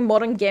point? Getting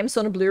modern games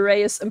on a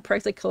Blu-ray is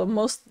impractical.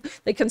 Most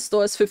they can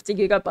store is 50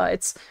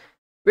 gigabytes.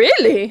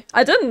 Really?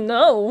 I didn't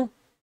know.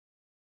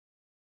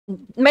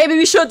 Maybe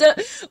we should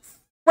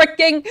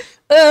freaking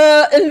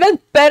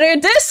invent better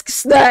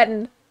discs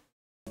then.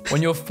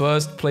 When you're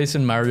first place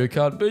in Mario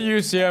Kart, but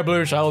you see a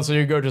blue shell, so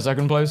you go to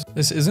second place.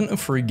 This isn't a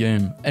free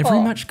game. Every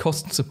match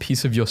costs a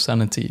piece of your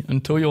sanity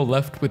until you're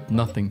left with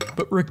nothing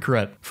but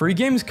regret. Free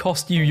games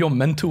cost you your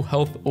mental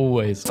health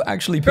always. Let's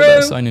actually put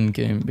that sign in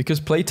game because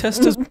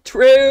playtesters.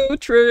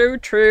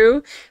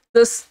 True.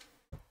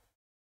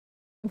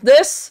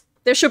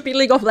 There should be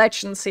League of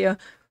Legends here.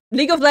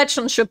 League of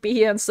Legends should be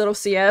here instead of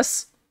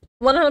CS.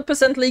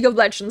 100% League of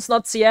Legends,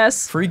 not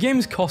CS. Free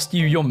games cost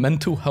you your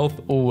mental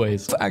health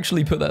always. Let's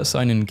actually put that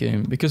sign in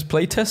game because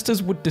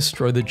playtesters would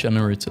destroy the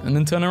generator and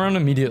then turn around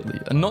immediately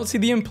and not see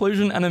the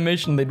implosion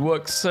animation they'd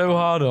worked so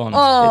hard on.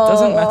 It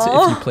doesn't matter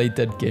if you play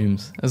dead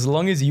games, as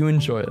long as you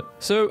enjoy it.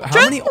 So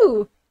how many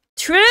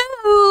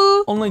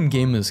online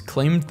gamers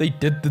claimed they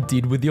did the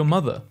deed with your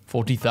mother?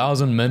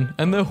 40,000 men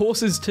and their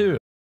horses too.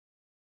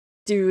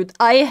 Dude,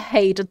 I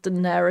hated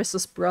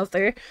Daenerys'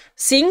 brother.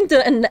 Seeing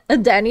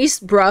Dany's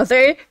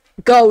brother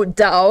go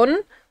down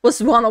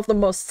was one of the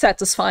most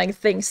satisfying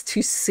things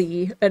to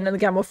see in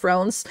Game of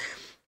Thrones.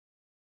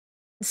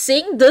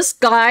 Seeing this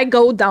guy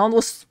go down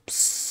was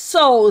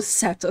so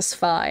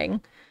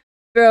satisfying.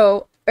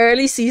 Bro,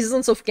 early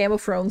seasons of Game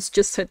of Thrones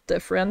just hit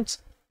different.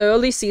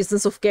 Early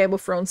seasons of Game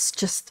of Thrones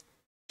just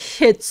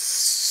hit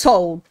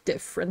so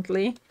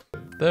differently.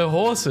 Their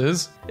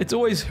horses? It's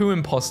always who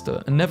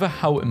imposter and never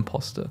how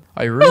imposter.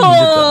 I really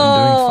needed that.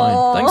 I'm doing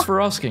fine. Thanks for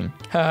asking.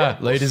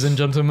 Haha, ladies and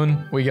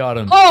gentlemen, we got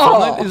him.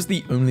 Fortnite is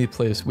the only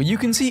place where you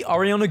can see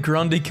Ariana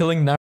Grande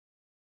killing Naruto.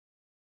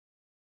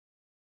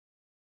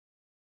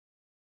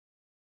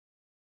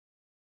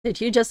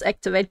 Did you just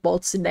activate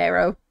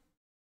Bolsonaro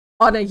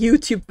on a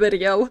YouTube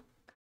video?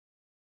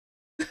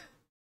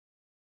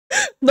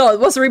 No, it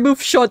was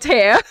remove short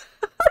hair.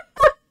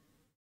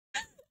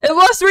 It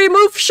was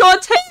remove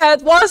short hair,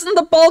 it wasn't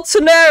the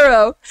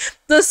Bolsonaro.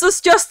 This is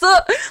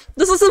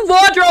a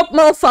wardrobe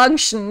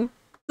malfunction.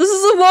 This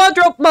is a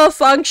wardrobe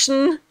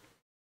malfunction.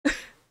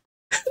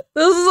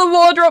 This is a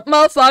wardrobe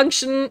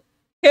malfunction.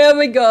 Here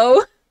we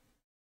go.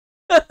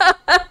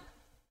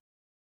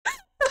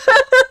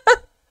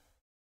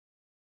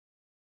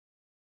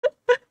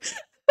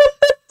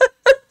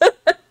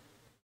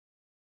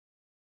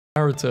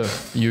 Naruto,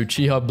 the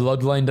Uchiha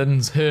bloodline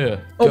ends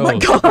here. Oh my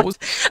god.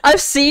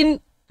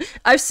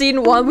 I've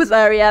seen one with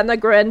Ariana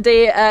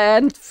Grande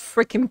and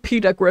freaking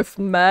Peter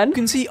Griffin, man. You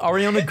can see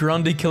Ariana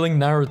Grande killing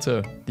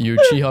Naruto. The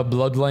Uchiha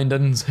bloodline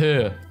ends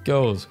here.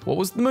 Girls, what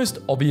was the most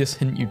obvious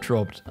hint you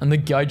dropped? And the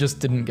guy just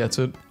didn't get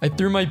it. I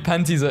threw my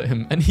panties at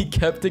him and he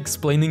kept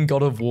explaining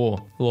God of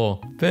War.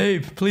 Lol.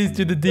 Babe, please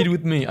do the deed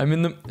with me. I'm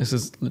in the... This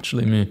is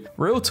literally me.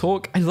 Real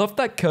talk, I love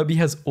that Kirby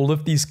has all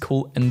of these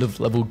cool end of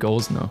level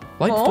goals now.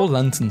 Like 4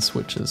 lantern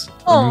switches.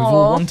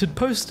 Removal wanted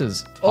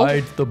posters.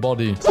 Hide the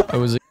body. I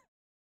was...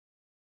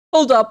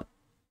 Hold up.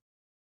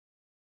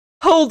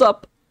 Hold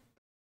up.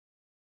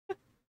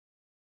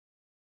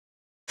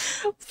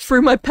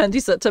 Threw my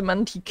panties at him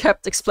and he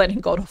kept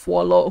explaining God of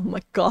War. Oh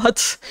my god.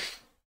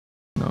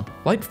 No.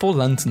 Light 4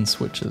 lantern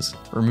switches.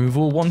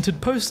 Removal wanted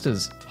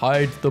posters.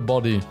 Hide the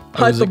body.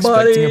 I was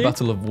expecting a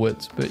battle of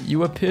wits, but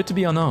you appear to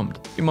be unarmed.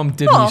 Your mom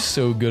did me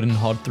so good and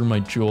hard through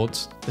my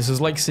jorts. This is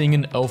like seeing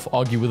an elf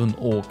argue with an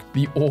orc.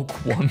 The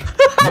orc won.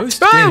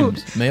 Most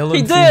games, male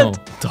and female.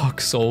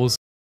 Dark Souls.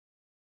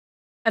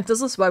 And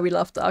this is why we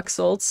love Dark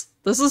Souls.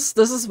 This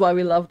is why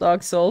we love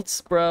Dark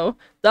Souls, bro.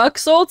 Dark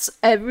Souls,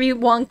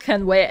 everyone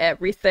can wear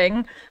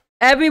everything.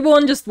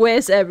 Everyone just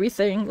wears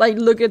everything. Like,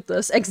 look at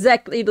this.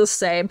 Exactly the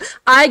same.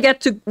 I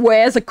get to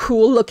wear the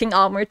cool looking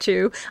armor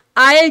too.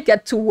 I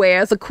get to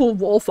wear the cool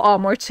wolf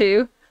armor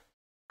too.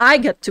 I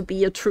get to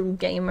be a true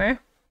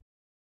gamer.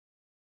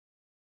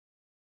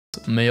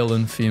 Male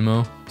and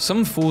female.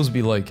 Some fools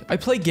be like, I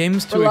play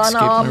games to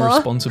escape my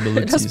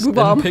responsibilities,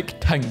 then pick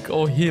tank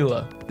or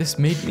healer. This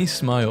made me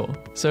smile.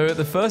 So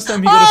the first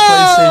time he got a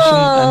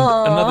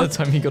PlayStation and another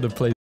time he got a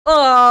PlayStation.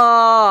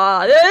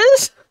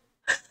 This?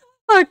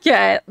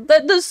 Okay,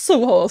 that's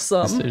so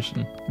wholesome.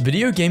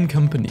 Video game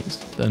companies,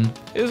 then,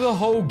 is a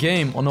whole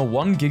game on a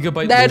 1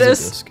 GB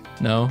laserdisc.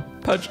 No,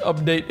 patch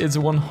update is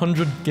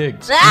 100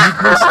 gigs. You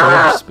need more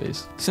storage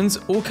space. Since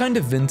all kind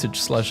of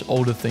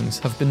vintage/older things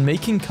have been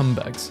making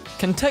comebacks,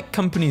 can tech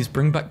companies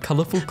bring back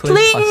colorful clear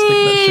plastic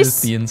that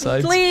shows the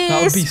insides?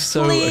 That would be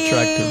so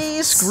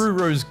attractive. Screw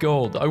rose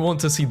gold. I want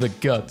to see the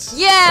guts.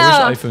 Yeah.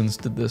 I wish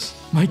iPhones did this.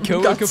 My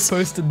coworker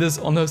posted this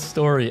on her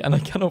story and I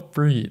cannot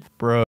breathe,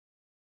 bro.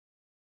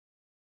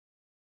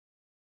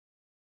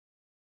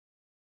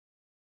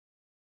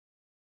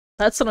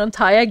 That's an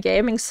entire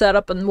gaming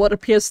setup in what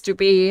appears to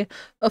be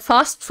a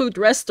fast food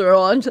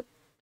restaurant.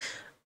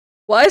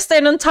 Why is there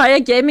an entire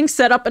gaming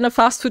setup in a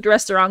fast food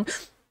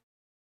restaurant?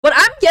 But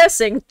I'm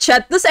guessing,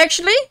 chat, this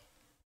actually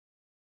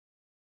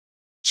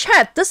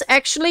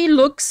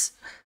looks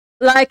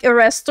like a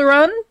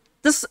restaurant.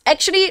 This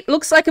actually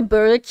looks like a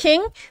Burger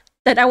King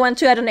that I went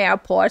to at an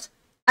airport.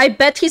 I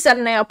bet he's at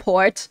an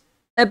airport.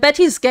 I bet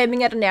he's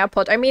gaming at an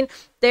airport. I mean,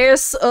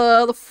 there's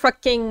the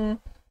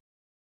fucking...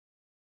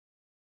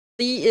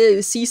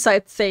 the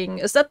seaside thing.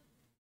 Is that...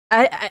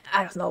 I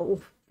don't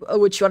know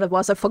which one it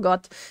was, I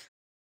forgot.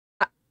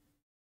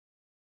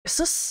 Is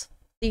this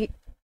the...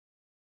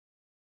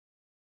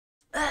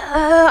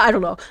 I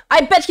don't know.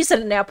 I bet he's at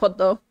an airport,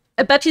 though.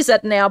 I bet he's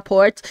at an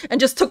airport and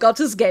just took out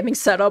his gaming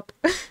setup.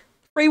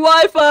 Free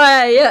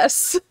Wi-Fi,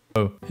 yes!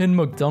 Oh, in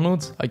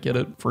McDonald's, I get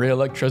it. Free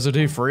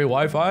electricity, free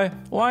Wi-Fi?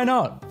 Why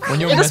not? When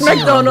you're It is messing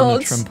around on a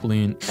McDonald's.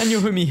 trampoline and your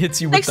homie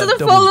hits you with Next to that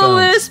the double follower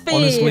bounce. speed.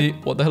 Honestly,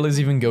 what the hell is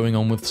even going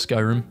on with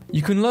Skyrim?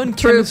 You can learn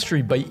True.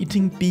 chemistry by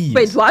eating bees.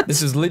 Wait, what?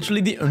 This is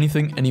literally the only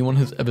thing anyone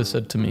has ever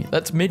said to me.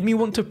 That's made me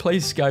want to play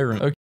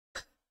Skyrim. Okay.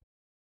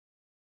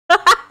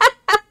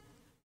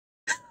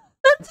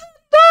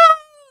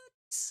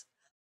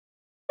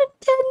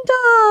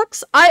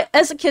 Nintendogs!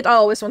 As a kid, I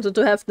always wanted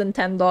to have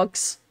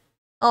Nintendogs.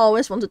 I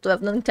always wanted to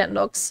have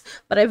Nintendogs,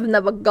 but I've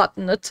never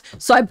gotten it.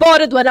 So I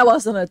bought it when I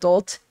was an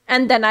adult.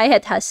 And then I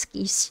had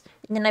Huskies.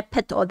 And then I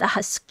pet all the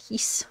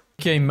Huskies.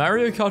 Okay,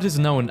 Mario Kart is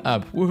now an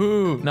app.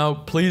 Woohoo! Now,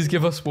 please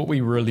give us what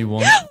we really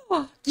want.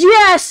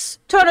 Yes!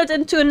 Turn it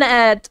into an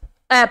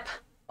app.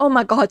 Oh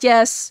my god,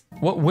 yes.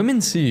 What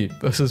women see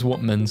versus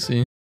what men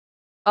see.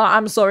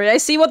 I'm sorry, I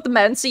see what the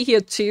men see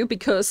here too,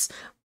 because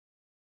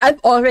I've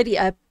already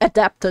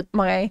adapted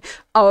my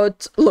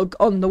outlook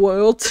on the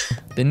world.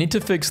 They need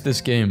to fix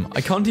this game. I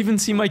can't even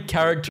see my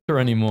character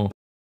anymore.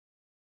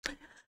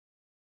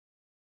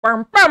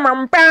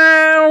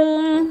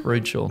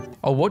 Rachel,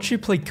 I'll watch you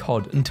play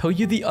COD and tell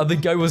you the other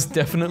guy was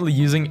definitely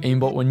using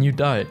aimbot when you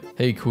died.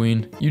 Hey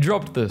Queen, you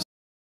dropped this.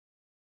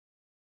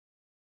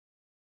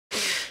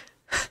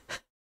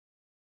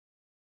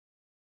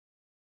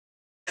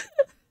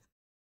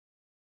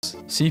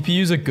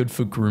 CPUs are good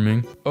for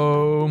grooming.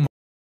 Oh my.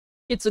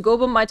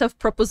 Kitsugoba might have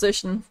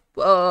proposition.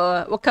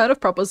 What kind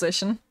of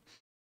proposition?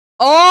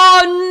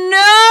 Oh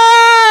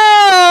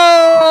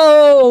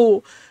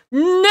no!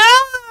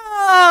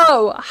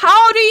 No!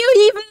 How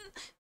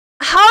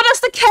does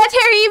the cat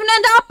hair even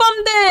end up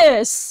on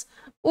this?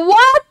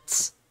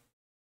 What?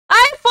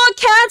 I thought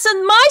cats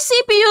and my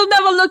CPU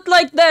never looked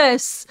like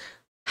this.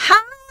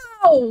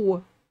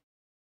 How?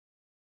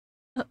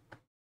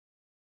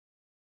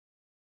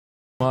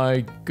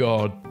 My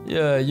god.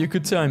 Yeah, you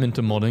could say I'm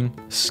into modding.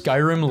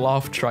 Skyrim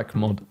laugh track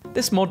mod.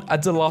 This mod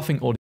adds a laughing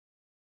audio.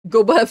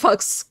 Goba have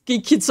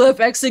Kitsu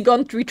have actually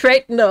gone to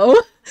trade? No.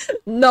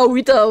 No,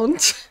 we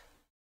don't.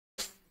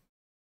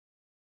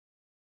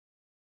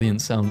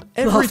 Sound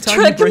every Laugh time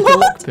you track break a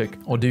mod?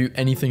 lockpick or do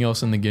anything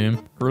else in the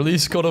game.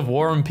 Release God of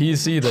War on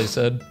PC, they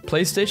said.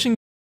 PlayStation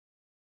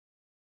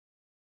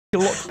a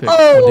lockpick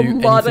Oh, or do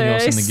anything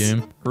else in the modders.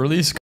 game.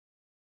 Release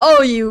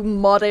Oh, you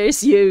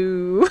modders,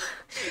 you.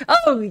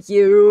 Oh,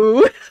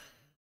 you.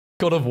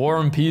 God of War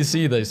on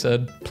PC, they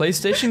said.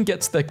 PlayStation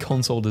gets their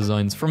console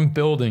designs from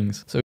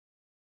buildings, so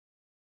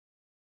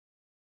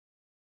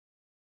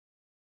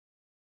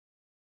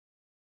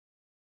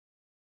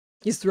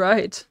He's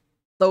right.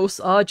 Those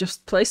are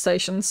just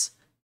PlayStations.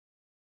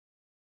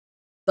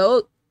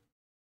 Those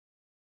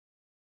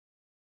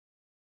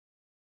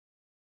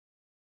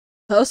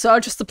are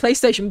just the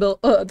PlayStation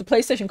the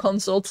PlayStation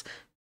consoles.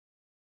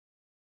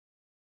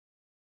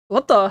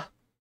 What the?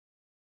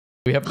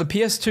 we have the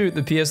PS2,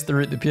 the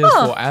PS3, the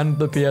PS4, and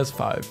the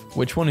PS5.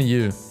 Which one are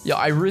you? Yeah,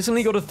 I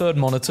recently got a third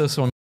monitor,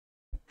 so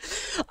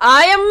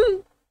I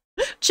am.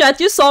 Chat,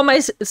 you saw my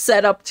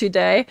setup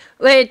today.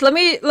 Wait, let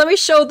me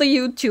show the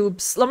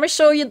YouTubes. Let me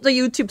show you the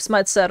YouTubes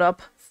my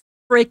setup.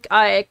 Frick,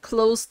 I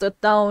closed it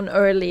down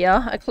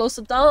earlier.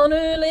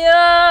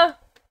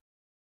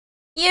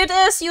 Here it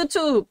is,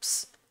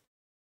 YouTubes.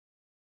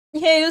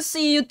 Here you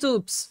see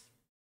YouTubes.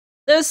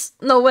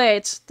 No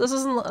wait, this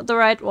isn't the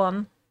right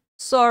one.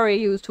 Sorry,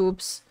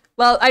 YouTubes.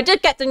 Well, I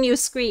did get the new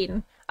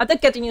screen.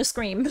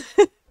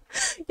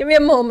 Give me a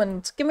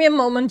moment,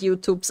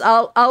 YouTubes.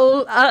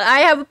 I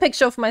have a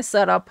picture of my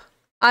setup.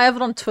 I have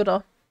it on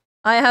Twitter.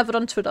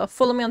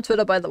 Follow me on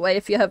Twitter, by the way,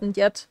 if you haven't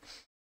yet.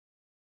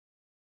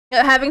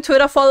 Having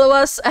Twitter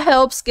followers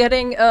helps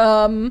getting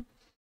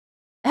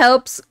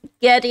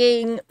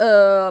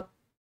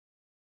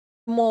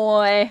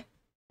more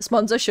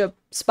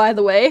sponsorships, by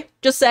the way.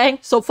 Just saying.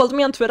 So follow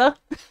me on Twitter.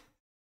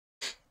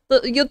 The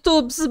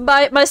YouTube's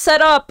my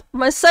setup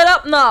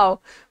now.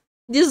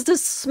 This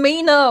is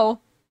me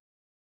now.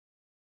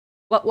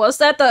 What was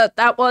that?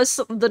 That was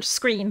the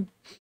screen.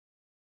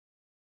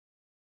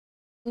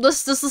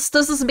 This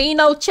is me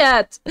now,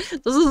 chat.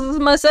 This is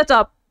my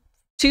setup.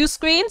 2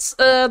 screens.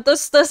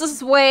 This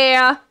is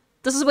where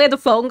the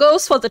phone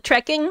goes for the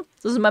tracking.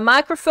 This is my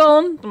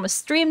microphone, my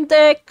stream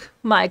deck,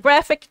 my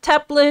graphic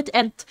tablet,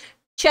 and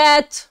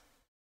chat.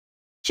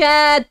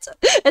 Chat.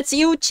 It's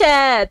you,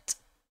 chat.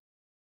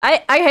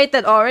 I hate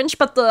that orange,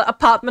 but the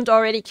apartment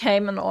already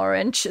came in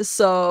orange,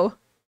 so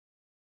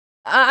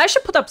I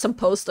should put up some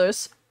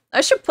posters.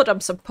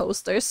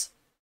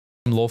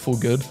 lawful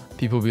good.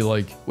 People be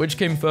like, which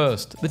came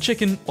first, the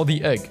chicken or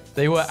the egg?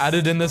 They were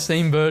added in the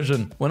same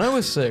version. When I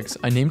was 6,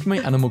 I named my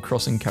Animal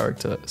Crossing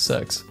character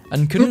Sex,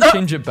 and couldn't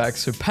change it back,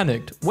 so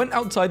panicked, went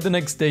outside the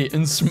next day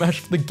and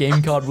smashed the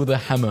game card with a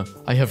hammer.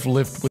 I have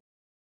lived with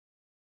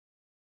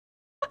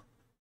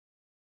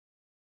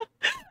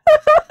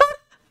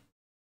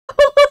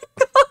Oh my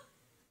god.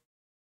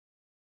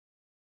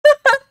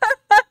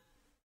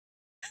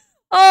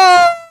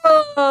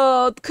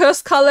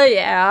 cursed color?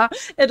 Yeah,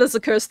 it is a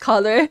cursed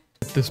color.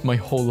 This my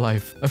whole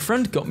life. A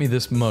friend got me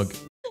this mug.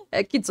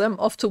 Kitsu, I'm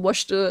off to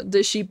watch the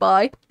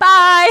Shibai.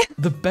 Bye!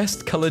 The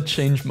best color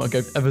change mug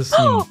I've ever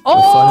seen. You're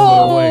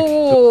finally awake.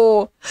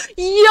 Oh!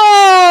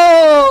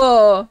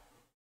 Yo!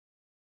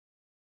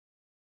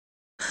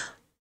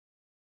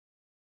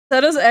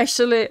 That is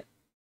actually...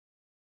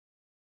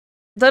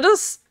 That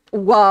is...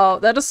 Wow,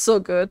 that is so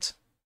good.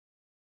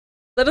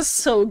 That is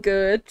so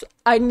good.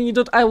 I need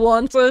it, I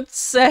want it.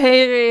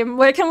 Same.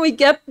 Where can we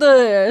get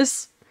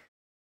this?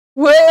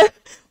 Where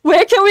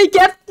can we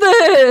get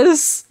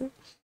this?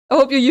 I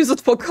hope you use it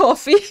for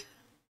coffee.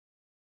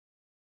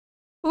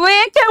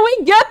 Where can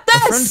we get this?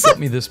 A friend got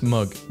me this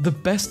mug. The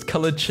best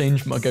color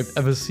change mug I've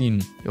ever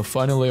seen. You're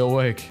finally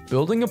awake.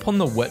 Building upon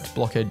the wet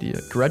block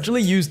idea,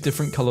 gradually use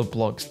different color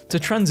blocks to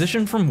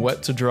transition from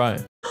wet to dry.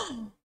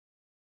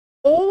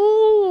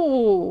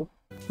 Oh!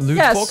 Loot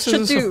yes,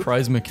 boxes are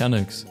surprise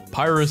mechanics.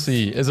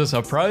 Piracy is a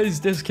surprise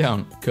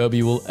discount.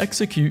 Kirby will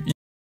execute you.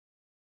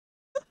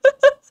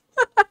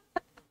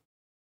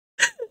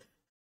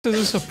 Is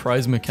a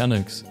surprise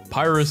mechanics.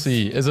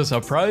 Piracy is a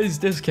surprise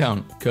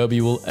discount.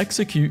 Kirby will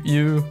execute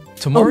you.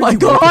 Tomorrow oh my you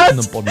God! wake up in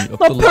the body of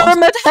the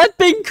pyramid head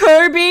being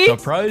Kirby!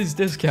 Surprise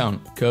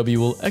discount. Kirby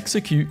will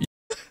execute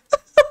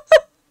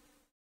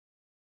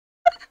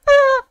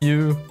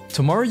you.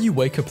 Tomorrow you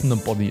wake up in the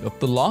body of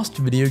the last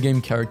video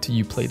game character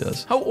you played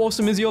as. How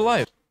awesome is your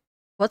life?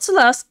 What's the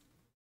last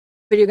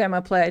video game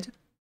I played?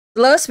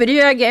 The last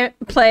video game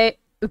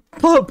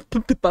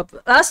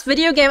last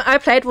video game I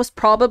played was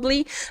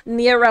probably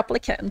Nier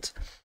Replicant.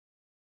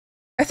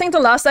 I think the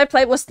last I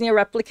played was Nier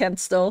Replicant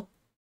still.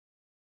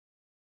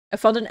 I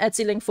found an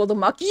Etsy link for the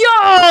mug.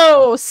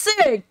 Yo!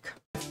 Sick!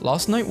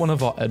 Last night one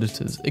of our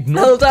editors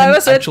ignored 10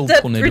 actual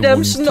tornado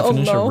warnings to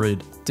finish a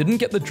raid. Didn't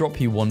get the drop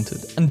he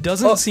wanted, and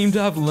doesn't seem to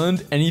have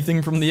learned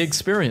anything from the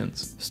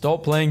experience.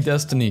 Stop playing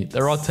Destiny.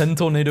 There are 10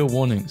 tornado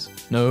warnings.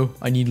 No,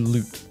 I need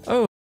loot.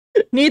 Oh.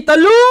 Need the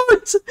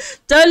loot!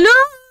 The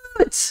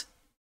loot!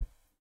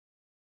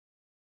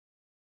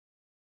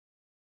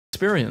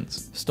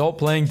 Experience. Stop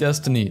playing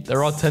Destiny.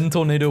 There are 10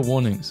 tornado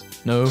warnings.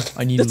 No,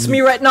 I need It's loot. me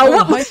right now.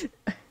 Oh,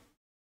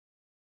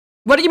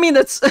 what do you mean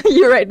it's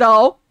you right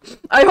now?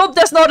 I hope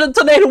that's not a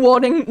tornado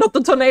warning, not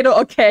the tornado.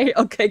 Okay,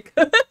 okay,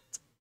 good.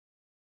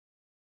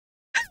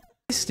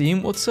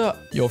 Steam, what's up?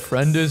 Your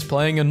friend is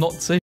playing a not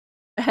safe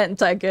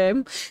hentai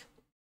game.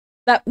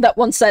 That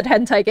one said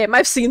hentai game.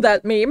 I've seen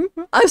that meme.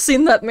 I've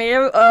seen that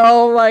meme.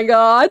 Oh my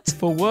god.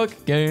 for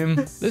work game.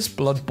 This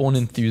Bloodborne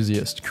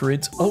enthusiast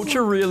creates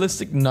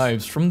ultra-realistic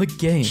knives from the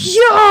game.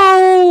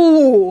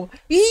 Yo!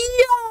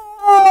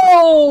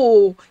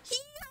 Yo!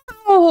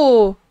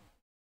 Yo!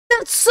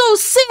 That's so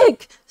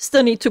sick!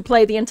 Still need to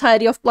play the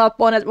entirety of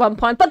Bloodborne at one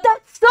point, but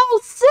that's so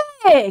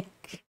sick!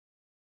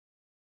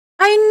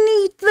 I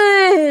need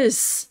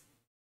this!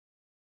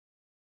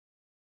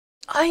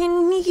 I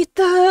need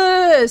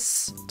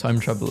this! Time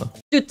Traveler.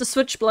 Dude, the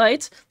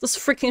Switchblade, this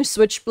freaking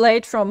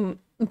Switchblade from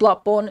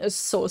Bloodborne is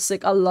so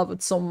sick. I love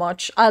it so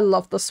much. I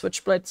love the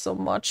Switchblade so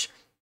much.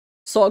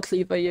 Saw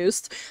Cleaver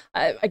used.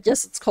 I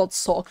guess it's called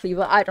Saw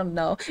Cleaver. I don't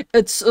know.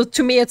 It's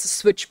to me, it's a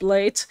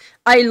Switchblade.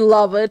 I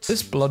love it.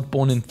 This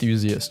Bloodborne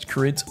enthusiast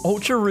creates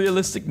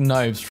ultra-realistic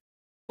knives.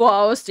 4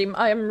 hours, Steam.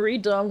 I am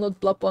re-download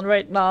Bloodborne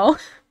right now.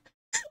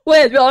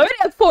 Wait, we're already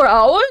at 4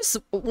 hours?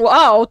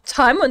 Wow,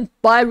 time went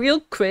by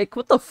real quick.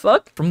 What the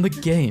fuck? From the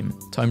game.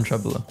 Time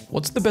Traveler.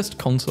 What's the best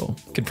console?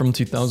 Kid from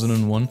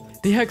 2001.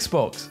 The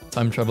Xbox.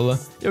 Time Traveler.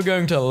 You're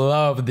going to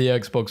love the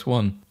Xbox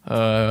One.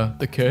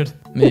 The kid?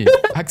 Me.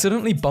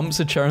 Accidentally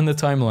bumps a chair in the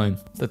timeline.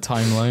 The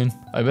timeline.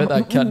 I bet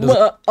that cat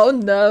does. Oh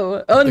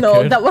no. Oh the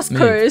no, kid? that was Me.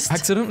 cursed.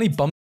 Accidentally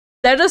bumps.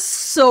 That is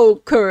so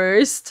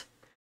cursed.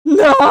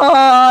 No,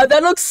 that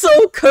looks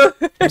so cursed.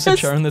 a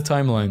chair in the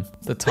timeline.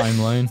 The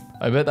timeline.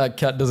 I bet that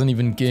cat doesn't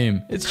even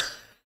game. It's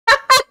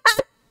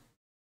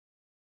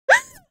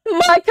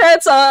My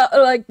cats are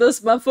like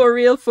this, man. For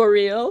real, for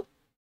real.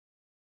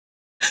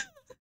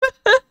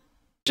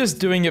 just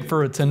doing it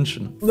for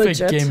attention.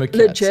 Legit, Fake gamer cats.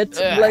 legit,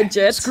 Ugh,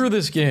 legit. Screw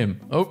this game.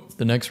 Oh,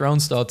 the next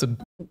round started.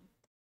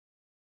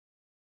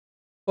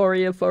 For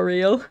real, for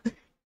real.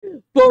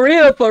 For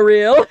real, for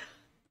real.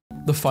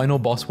 The final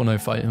boss when I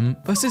fight him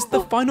versus the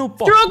final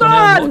boss Dragon! when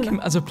I unlock him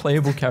as a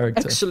playable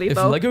character. Actually, if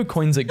though. Lego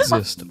coins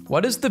exist,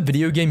 why does the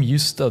video game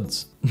use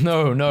studs?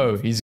 No,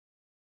 he's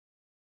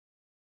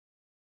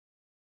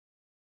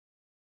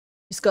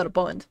He's got a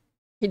point.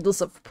 He does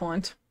have a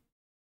point.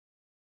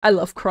 I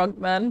love Krog,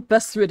 man.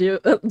 Best video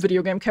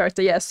game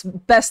character, yes.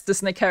 Best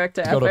Disney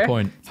character ever. got a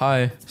point.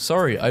 Hi,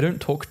 sorry, I don't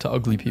talk to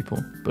ugly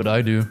people, but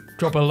I do.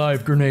 Drop a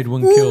live grenade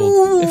when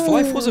killed. If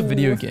life was a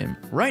video game,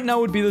 right now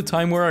would be the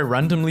time where I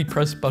randomly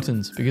press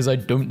buttons because I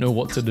don't know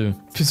what to do.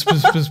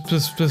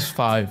 Plus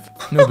 5.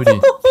 Nobody.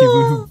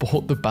 People who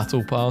bought the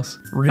battle pass.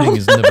 Reading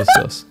is never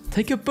sus.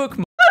 Take a book.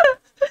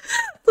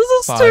 This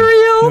is 5. too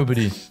real.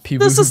 Nobody.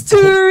 People This who is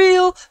too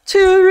real.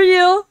 Too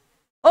real.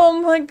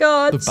 Oh my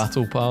god. the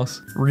battle pass.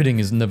 Reading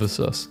is never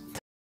sus.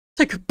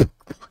 Take a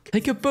bookmark.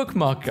 Take a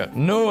bookmarker.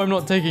 No, I'm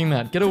not taking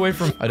that. Get away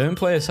from... I don't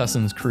play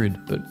Assassin's Creed,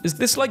 but is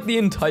this like the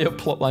entire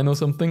plotline or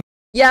something?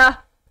 Yeah.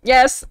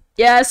 Yes.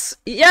 Yes.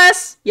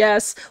 Yes.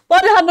 Yes.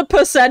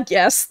 100%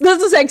 yes.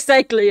 This is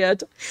exactly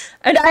it.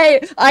 And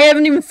I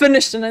haven't even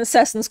finished an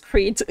Assassin's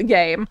Creed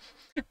game.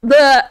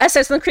 The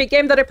Assassin's Creed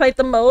game that I played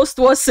the most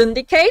was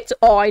Syndicate.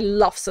 Oh, I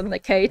love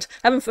Syndicate.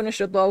 Haven't finished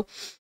it though.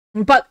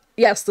 But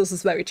yes, this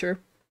is very true.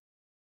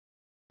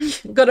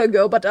 Gotta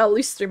go, but I'll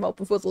leave stream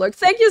open for the look.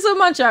 Thank you so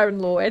much, Iron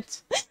Lord.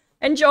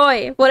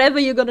 Enjoy whatever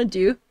you're gonna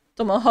do.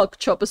 Tomahawk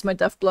chop is my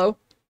death blow.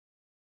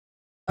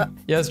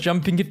 Yes,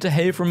 jumping into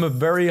hay from a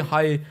very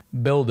high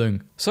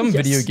building. Some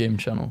video game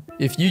channel.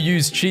 If you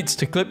use cheats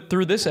to clip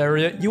through this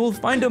area, you will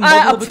find a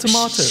model of a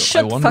tomato.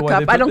 Shut the fuck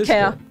up, I don't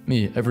care.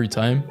 Me, every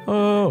time.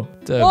 Oh,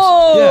 Debs.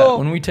 Oh. Yeah,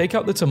 when we take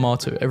out the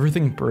tomato,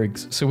 everything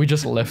breaks, so we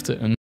just left it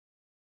and...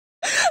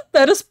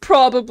 That is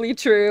probably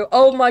true.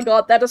 Oh my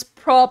god, that is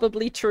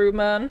probably true,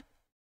 man.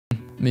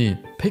 Me,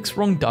 picks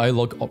wrong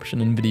dialogue option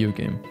in video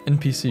game.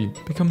 NPC,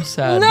 becomes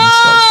sad and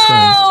starts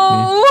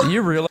crying. Me, do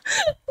you realize...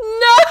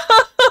 No!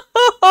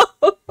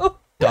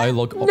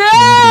 Dialogue option in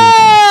video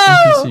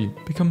game.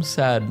 NPC, becomes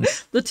sad.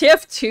 The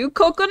TF2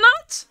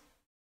 coconut?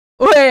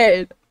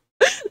 Wait,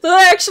 did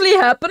that actually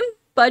happen?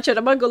 Bye chat,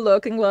 I'm gonna go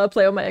lurking while I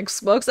play on my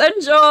Xbox.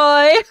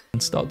 Enjoy!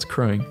 And starts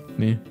crying.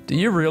 Me, do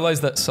you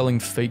realize that selling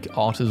fake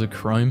art is a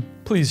crime?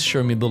 Please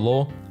show me the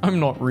law. I'm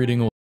not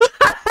reading all...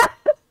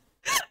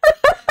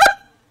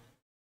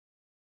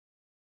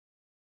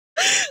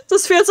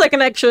 This feels like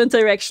an actual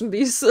interaction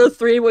these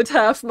three would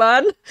have,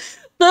 man.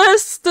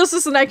 This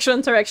is an actual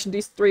interaction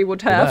these three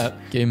would have.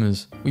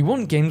 Gamers, we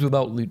want games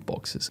without loot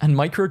boxes and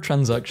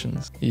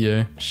microtransactions.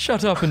 Yeah,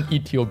 shut up and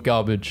eat your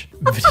garbage.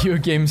 Video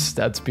game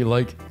stats be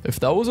like, if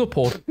that was a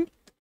port...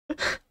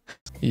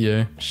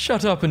 Yeah,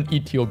 shut up and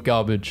eat your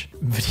garbage.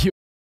 Video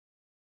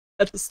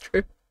That is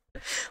true.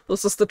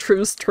 This is the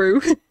truest true.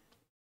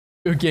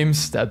 Video game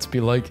stats be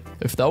like,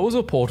 if that was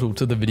a portal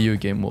to the video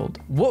game world,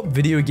 what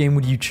video game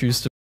would you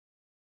choose to...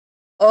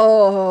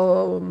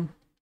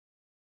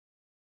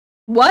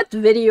 What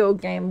video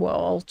game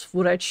world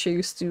would I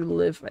choose to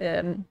live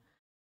in?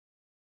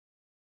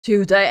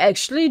 Dude, I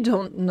actually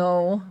don't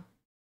know.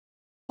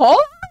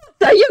 Oh,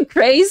 are you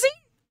crazy?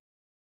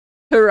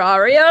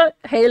 Terraria?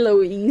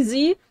 Halo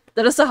Easy?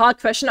 That is a hard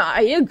question.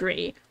 I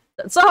agree.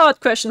 That's a hard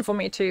question for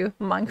me too.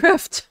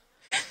 Minecraft.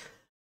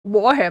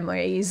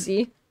 Warhammer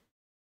Easy.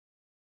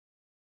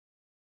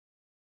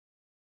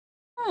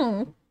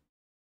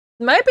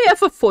 Maybe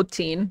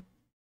F14.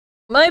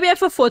 Maybe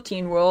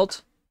F14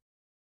 world.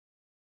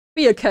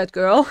 Be a cat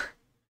girl.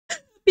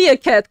 Be a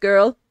cat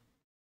girl.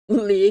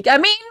 League. I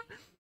mean,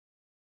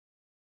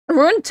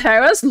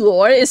 Runeterra's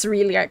lore is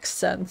really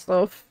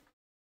extensive.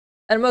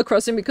 Animal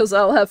Crossing because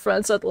I'll have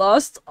friends at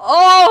last.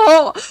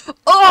 Oh!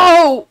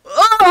 Oh!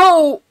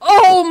 Oh!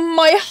 Oh!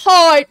 My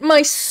heart!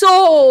 My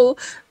soul!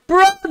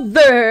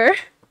 Brother!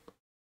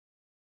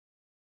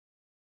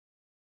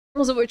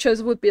 Also, which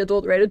choice would be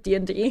adult rated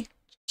D&D?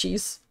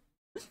 Jeez.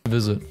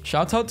 Visit.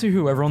 Shout out to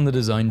whoever on the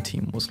design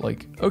team was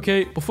like,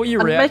 okay, before you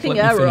react, let me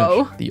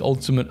arrow. finish. The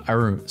ultimate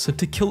arrow said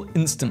to kill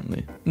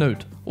instantly.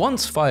 Note,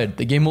 once fired,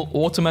 the game will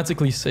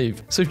automatically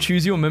save, so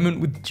choose your moment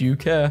with due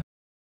care.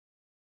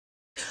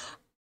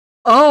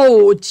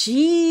 Oh,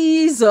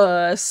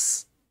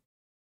 Jesus.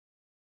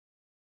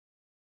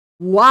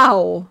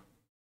 Wow.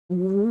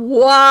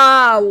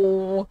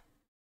 Wow.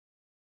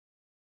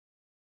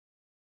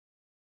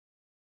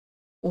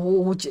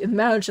 Oh,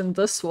 imagine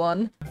this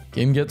one.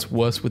 Game gets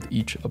worse with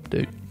each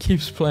update.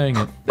 Keeps playing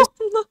it.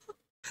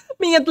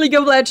 Me and League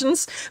of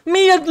Legends.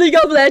 Me and League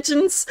of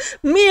Legends.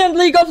 Me and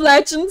League of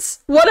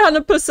Legends.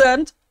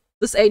 100%.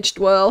 This aged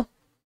well.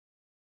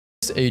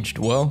 This aged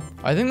well.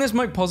 I think this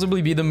might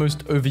possibly be the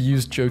most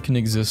overused joke in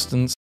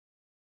existence.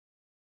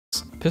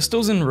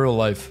 Pistols in real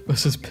life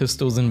versus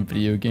pistols in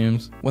video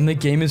games. When the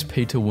game is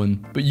pay to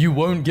win, but you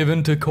won't give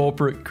in to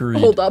corporate greed.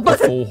 Hold up. The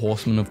 4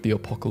 horsemen of the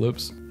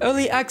apocalypse.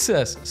 Early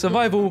access,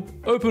 survival,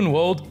 open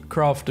world,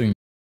 crafting.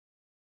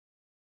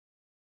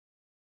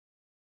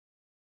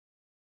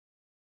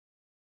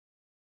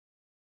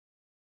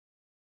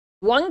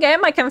 One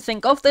game I can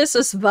think of this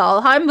is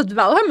Valheim, but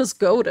Valheim is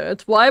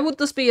goated. Why would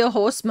this be a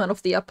horseman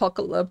of the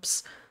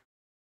apocalypse?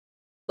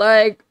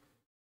 Like...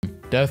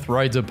 Death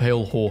rides a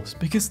pale horse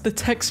because the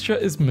texture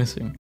is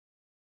missing.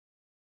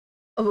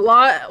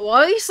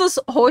 Why is this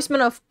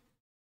horseman of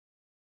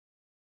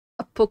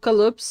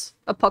apocalypse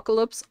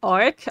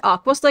arc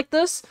was like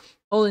this?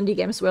 All indie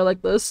games were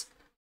like this.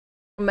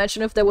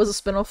 Imagine if there was a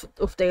spin-off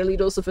of Daily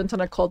Dose of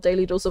Internet called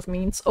Daily Dose of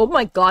Memes. Oh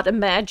my god,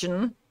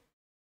 imagine.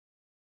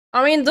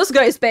 I mean, this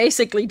guy is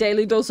basically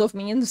Daily Dose of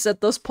Memes at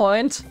this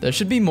point. There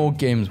should be more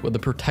games where the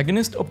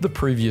protagonist of the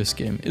previous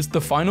game is the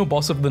final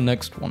boss of the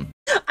next one.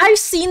 I've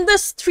seen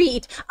this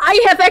tweet.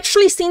 I have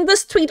actually seen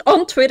this tweet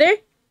on Twitter.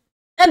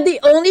 And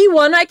the only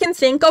one I can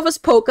think of is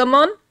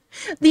Pokemon.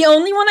 The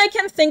only one I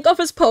can think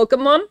of is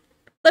Pokemon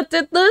that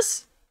did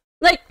this.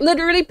 Like,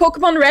 literally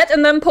Pokemon Red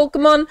and then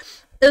Pokemon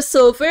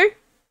Silver.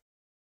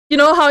 You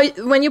know how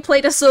when you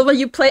played as Silver,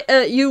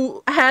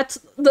 you had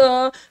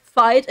the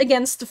fight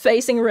against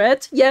facing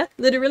red. Yeah,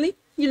 literally.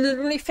 You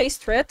literally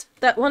faced red.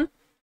 That one.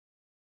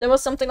 There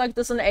was something like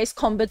this in Ace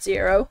Combat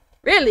Zero.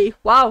 Really?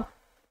 Wow.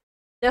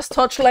 There's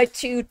Torchlight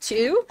 2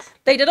 too.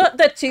 They did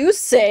that too.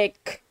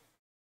 Sick.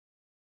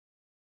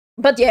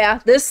 But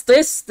yeah, this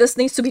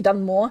needs to be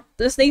done more.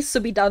 This needs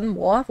to be done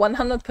more.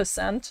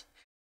 100%.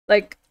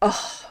 Like,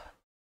 oh.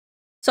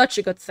 Such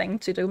a good thing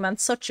to do, man.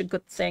 Such a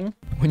good thing.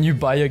 When you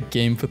buy a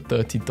game for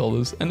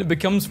 $30 and it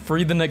becomes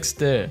free the next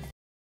day.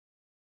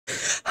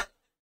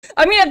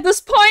 I mean, at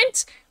this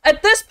point,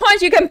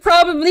 you can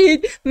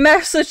probably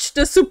message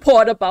the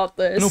support about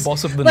this. No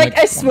boss of the like,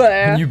 next I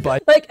swear. When you buy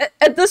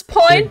at this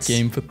point, a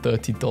game for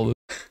 $30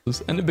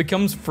 and it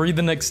becomes free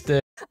the next day.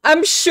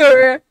 I'm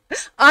sure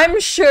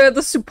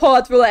the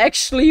support will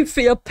actually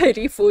feel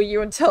pity for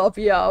you and help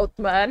you out,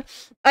 man.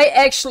 I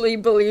actually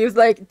believe,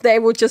 like, they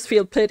will just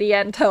feel pity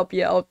and help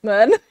you out,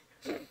 man.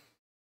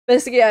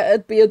 Basically, yeah,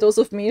 it'd be a dose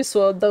of memes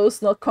for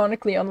those not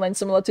chronically online,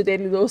 similar to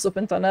daily dose of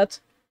internet.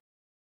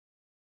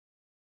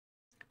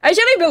 I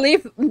actually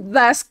believe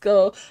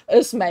Vasco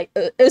is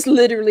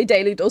literally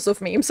daily dose of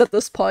memes at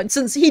this point,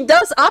 since he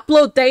does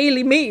upload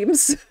daily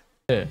memes.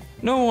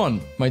 No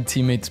one, my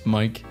teammate's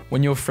Mike,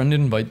 when your friend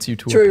invites you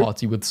to True. a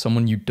party with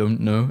someone you don't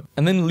know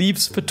and then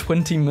leaves for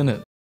 20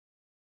 minutes.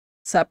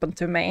 This happened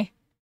to me.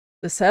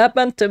 This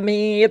happened to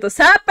me. This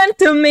happened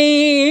to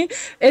me.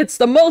 It's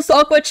the most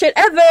awkward shit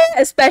ever,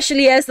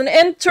 especially as an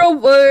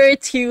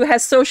introvert who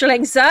has social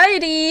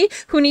anxiety,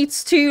 who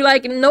needs to,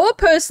 like, know a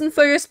person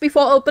first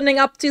before opening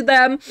up to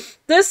them.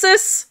 This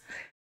is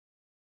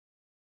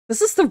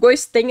the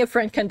worst thing a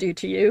friend can do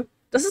to you.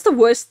 This is the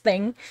worst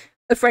thing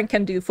a friend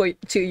can do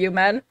to you,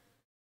 man.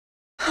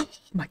 Oh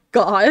my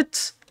god.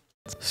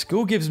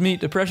 School gives me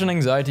depression,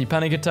 anxiety,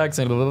 panic attacks,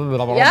 and a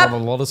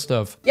lot of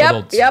stuff.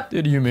 Adults.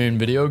 Did you mean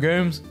video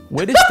games?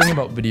 Weirdest thing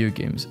about video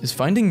games is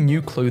finding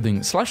new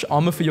clothing /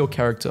 armor for your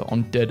character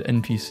on dead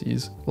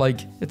NPCs.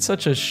 Like, it's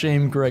such a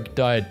shame Greg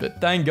died,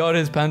 but thank god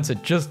his pants are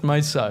just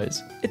my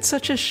size. It's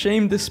such a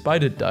shame this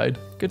spider died.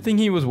 Good thing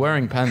he was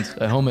wearing pants,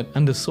 a helmet,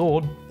 and a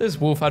sword. This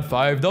wolf had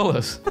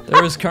 $5.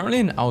 There is currently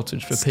an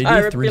outage for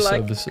Payday 3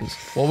 services.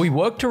 While we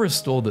work to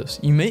restore this,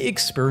 you may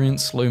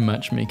experience slow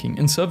matchmaking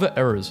and server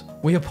errors.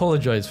 We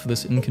apologize for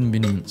this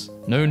inconvenience.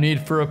 No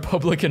need for a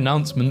public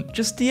announcement,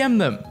 just DM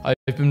them. I've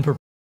been prepared.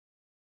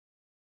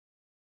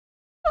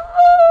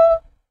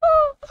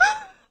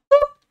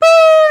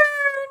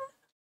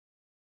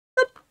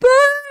 The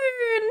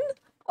burn!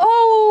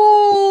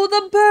 Oh,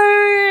 the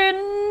burn!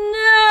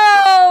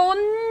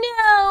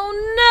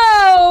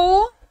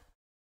 No!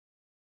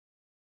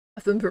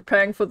 I've been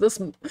preparing for this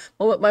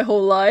moment my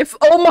whole life.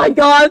 Oh my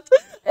god!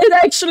 It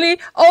actually...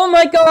 Oh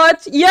my god!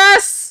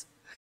 Yes!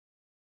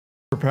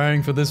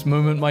 Preparing for this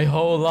moment my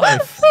whole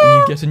life. When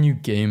you get a new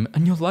game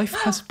and your life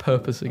has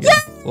purpose again.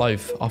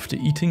 Life after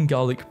eating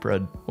garlic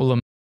bread. Well,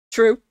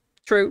 True.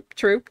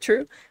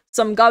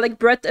 Some garlic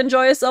bread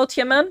enjoyers out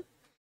here, man.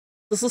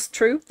 This is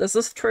true.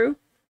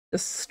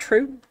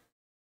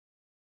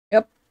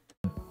 Yep.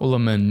 all a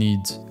man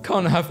needs.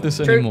 Can't have this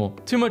anymore.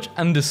 Too much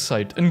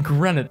andesite and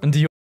granite into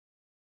your...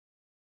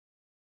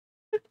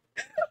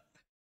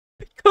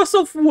 Because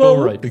of woke.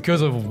 Alright,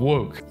 because of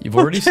woke. You've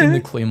already seen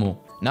the Claymore.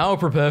 Now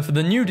prepare for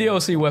the new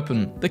DLC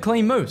weapon, the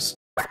Claymose.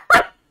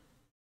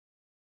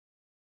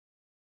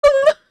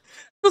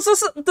 This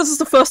is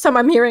the first time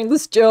I'm hearing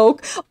this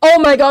joke. Oh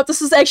my god,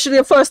 this is actually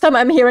the first time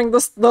I'm hearing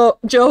the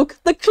joke.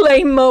 The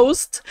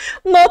Claymose,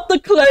 not the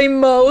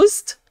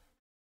Claymose.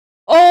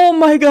 Oh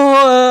my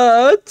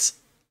god.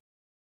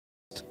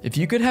 If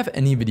you could have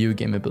any video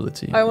game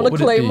ability, I want what a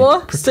would Claymore.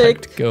 it be?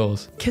 Protect Sick.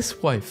 girls.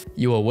 Kiss wife.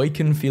 You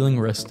awaken feeling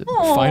rested.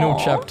 Aww. Final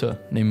chapter.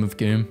 Name of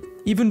game.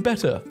 Even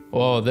better.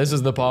 Oh, this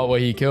is the part where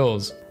he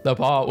kills. The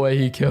part where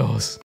he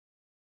kills.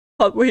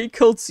 Part where he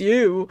kills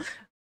you.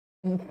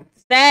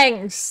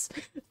 Thanks.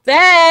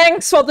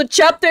 Thanks for the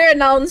chapter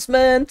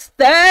announcement.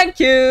 Thank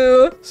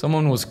you.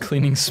 Someone was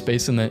cleaning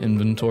space in their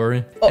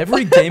inventory.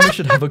 Every gamer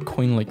should have a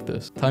coin like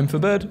this. Time for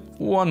bed?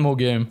 One more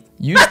game.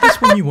 Use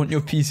this when you want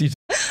your PC to...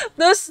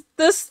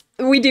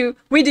 We do.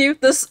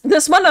 This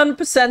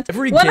 100%.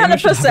 Every gamer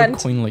should have a 100%.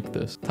 coin like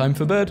this. Time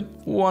for bed?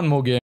 One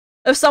more game.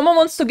 If someone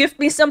wants to give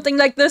me something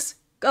like this,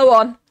 go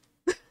on.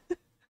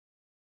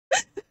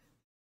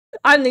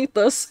 I need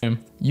this.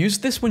 Use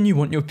this when you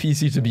want your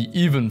PC to be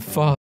even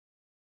faster.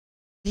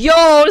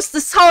 Yo, is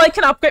this how I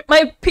can upgrade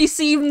my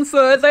PC even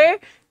further?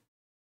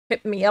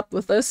 Hit me up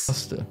with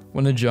this.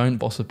 When a giant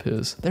boss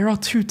appears, there are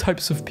two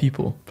types of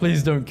people.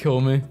 Please don't kill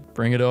me.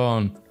 Bring it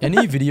on.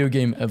 Any video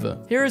game ever.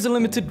 Here is a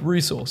limited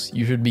resource.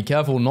 You should be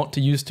careful not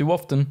to use too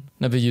often.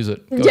 Never use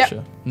it. Gotcha.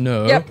 Yep.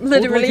 No. Yep,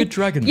 literally. Like a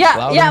dragon. Yeah,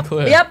 loud yep, and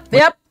clear. yep.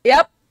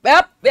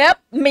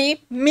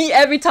 Me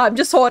every time.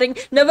 Just hoarding,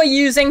 never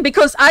using,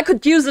 because I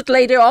could use it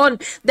later on.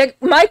 There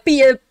might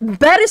be a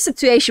better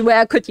situation where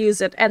I could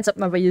use it. Ends up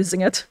never using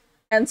it.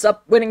 Ends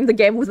up winning the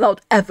game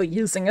without ever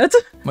using it.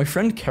 My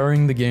friend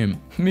carrying the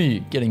game. Me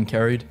getting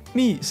carried.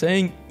 Me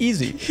saying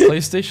easy.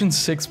 PlayStation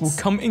 6 will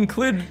come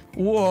included.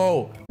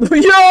 Whoa.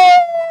 Yo!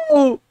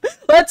 go!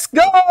 Let's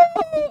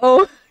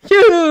go!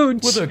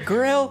 Huge! With a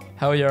grill?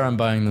 Hell yeah, I'm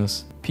buying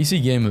this.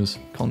 PC gamers,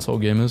 console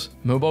gamers,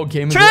 mobile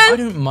gamers. Trent! I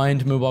don't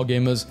mind mobile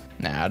gamers.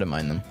 Nah, I don't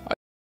mind them.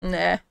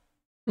 Nah.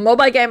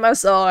 Mobile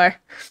gamers are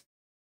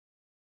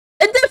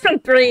a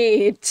different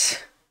breed.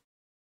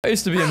 I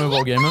used to be a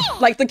mobile gamer.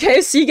 Like the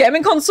KFC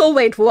gaming console.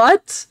 Wait,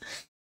 what?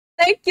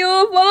 Thank you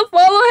for the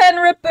follow,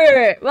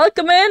 Henripper.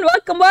 Welcome in.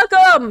 Welcome,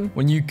 welcome.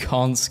 When you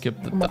can't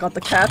skip the. Oh my god,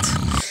 the cat.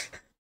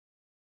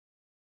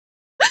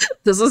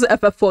 This is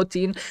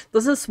FF14.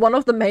 This is one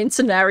of the main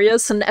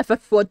scenarios in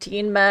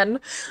FF14, man.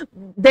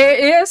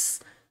 There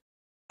is...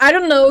 I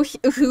don't know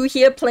who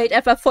here played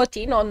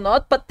FF14 or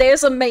not, but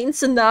there's a main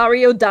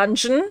scenario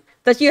dungeon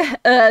that you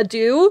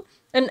do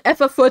in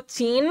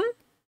FF14.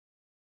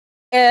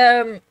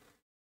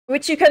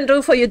 Which you can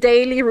do for your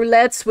daily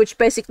roulettes, which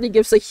basically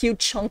gives a huge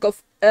chunk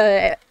of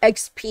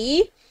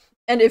XP.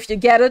 And if you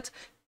get it,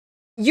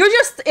 you're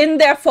just in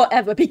there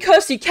forever,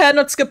 because you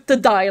cannot skip the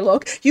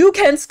dialogue. You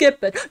can't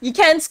skip it. You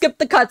can't skip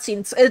the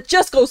cutscenes. It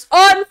just goes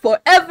on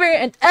forever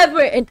and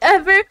ever and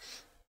ever.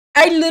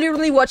 I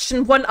literally watched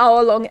a 1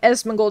 hour long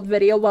Asmongold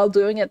video while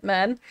doing it,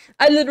 man.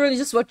 I literally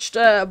just watched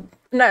an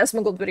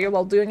Asmongold video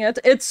while doing it.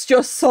 It's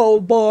just so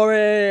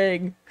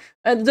boring.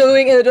 And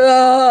doing it,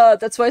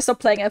 that's why I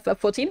stopped playing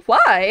FF14.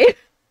 Why?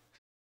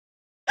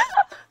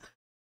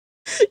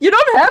 You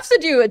don't have to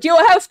do it. You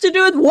have to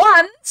do it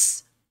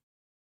once.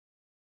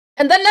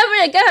 And then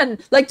never again.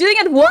 Like, doing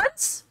it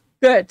once?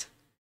 Good.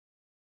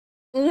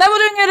 Never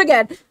doing it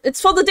again.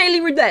 It's for the daily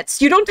roulettes.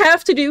 You don't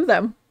have to do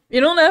them. You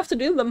don't have to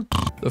do them.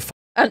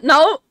 And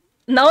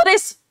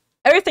nowadays,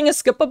 everything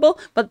is skippable,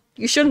 but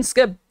you shouldn't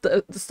skip.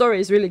 The story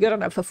is really good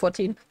on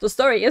FF14. The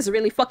story is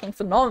really fucking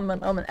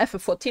phenomenal on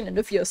FF14, and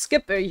if you're a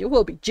skipper, you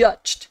will be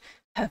judged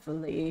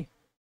heavily.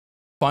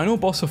 Final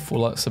boss of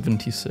Fallout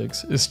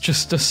 76 is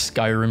just a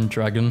Skyrim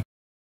dragon.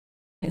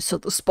 So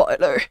the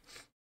spoiler.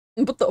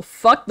 What the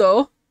fuck,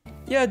 though?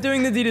 Yeah,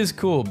 doing the deed is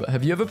cool, but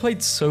have you ever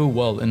played so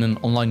well in an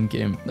online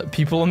game that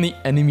people on the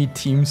enemy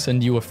team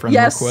send you a friend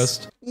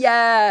request?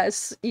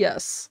 Yes.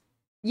 Yes.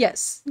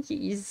 Yes.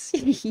 Yes.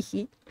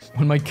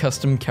 When my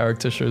custom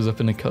character shows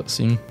up in a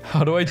cutscene,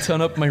 how do I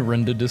turn up my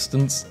render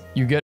distance?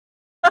 You get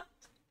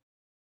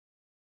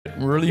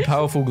really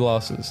powerful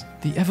glasses.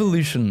 The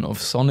evolution of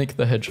Sonic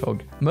the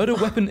Hedgehog. Murder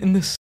weapon in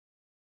this.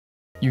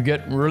 You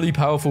get really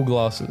powerful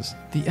glasses.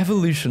 The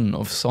evolution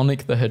of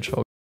Sonic the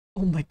Hedgehog.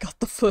 Oh my god,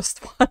 the first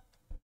one.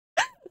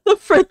 The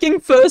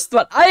freaking first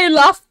one. I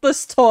love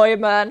this toy,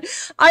 man.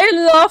 I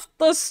love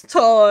this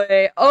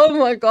toy. Oh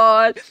my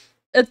god.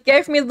 It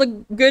gave me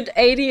the good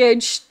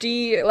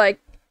ADHD, like,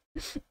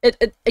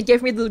 it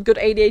gave me the good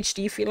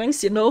ADHD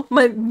feelings, you know?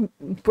 My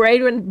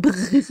brain went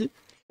brrr.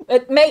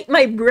 It made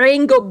my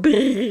brain go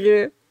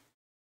brrr.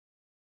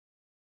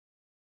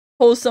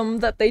 Wholesome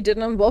that they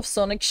didn't involve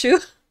Sonic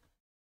Shoe.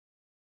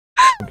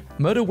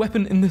 Murder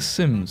weapon in The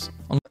Sims.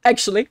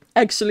 Actually.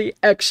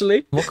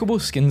 Lockable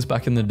skins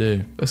back in the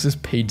day versus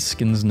paid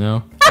skins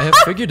now. I have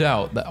figured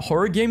out that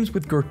horror games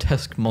with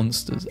grotesque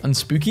monsters and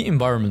spooky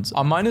environments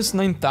are minus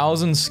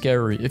 9,000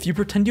 scary if you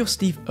pretend you're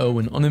Steve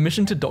Irwin on a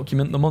mission to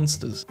document the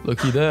monsters.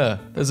 Looky there,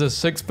 there's a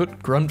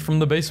 6-foot grunt from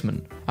the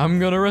basement. I'm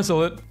gonna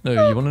wrestle it.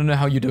 No, you wanna know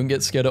how you don't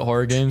get scared at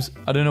horror games?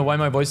 I don't know why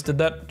my voice did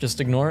that,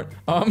 just ignore it.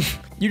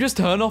 You just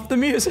turn off the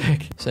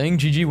music. Saying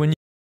GG when you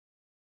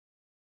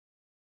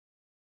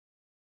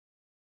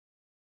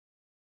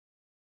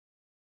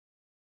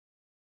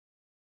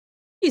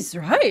He's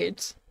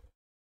right.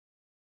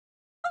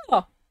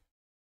 Oh.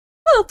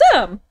 Well,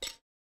 damn.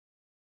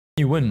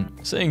 you win.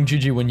 Saying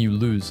GG when you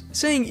lose.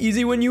 Saying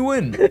easy when you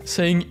win.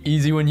 Saying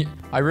easy when you...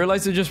 I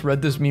realized I just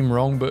read this meme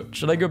wrong, but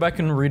should I go back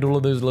and read all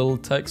of those little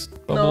text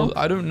bubbles? No.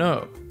 I don't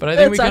know. But I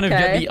think It's we kind of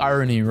get okay. the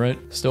irony, right?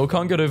 Still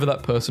can't get over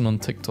that person on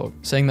TikTok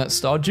saying that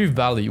Stardew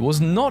Valley was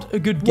not a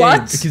good game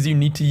What? because you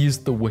need to use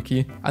the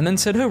wiki. And then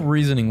said her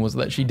reasoning was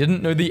that she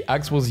didn't know the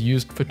axe was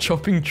used for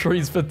chopping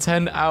trees for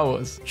 10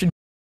 hours. She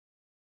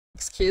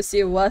Excuse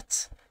you,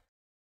 what?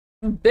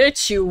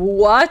 Bitch, you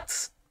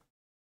what?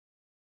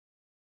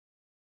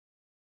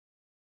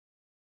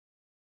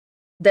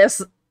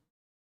 There's...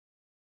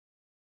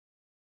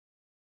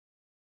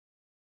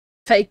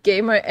 Fake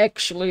gamer,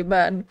 actually,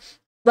 man.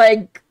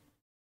 Like...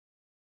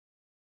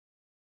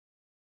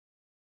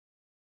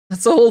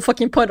 That's the whole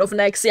fucking point of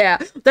Next, yeah.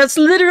 That's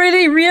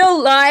literally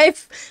real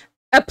life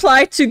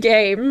applied to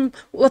game.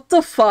 What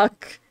the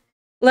fuck?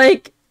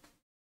 Like...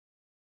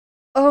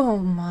 Oh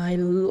my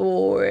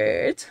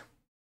lord.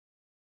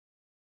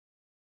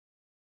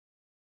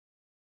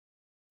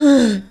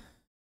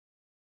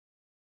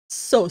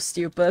 So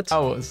stupid.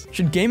 hours.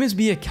 Should gamers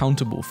be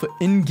accountable for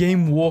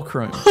in-game war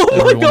crimes? Oh my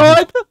Everyone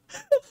god!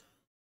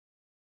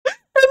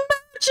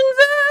 Imagine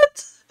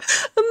that!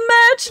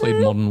 played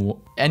Imagine! Modern War.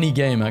 Any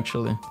game,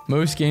 actually.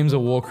 Most games are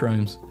war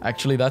crimes.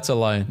 Actually, that's a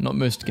lie. Not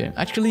most games.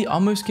 Actually,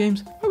 are most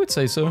games? I would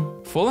say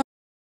so. Fallout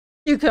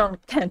You can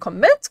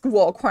commit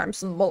war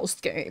crimes in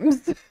most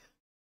games.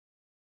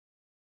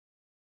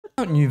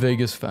 New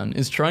Vegas fan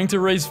is trying to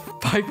raise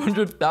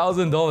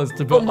 $500,000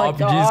 to put Oh my RPG's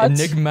God.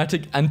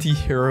 enigmatic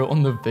anti-hero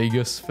on the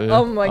Vegas sphere.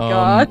 Oh my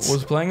God.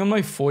 Was playing on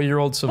my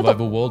 4-year-old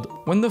survival world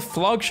when the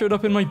Flarg showed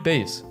up in my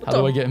base. How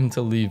do I get him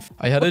to leave?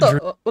 I had a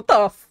dream What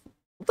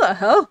the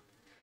hell?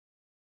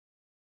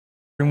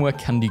 where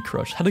Candy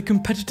Crush had a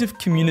competitive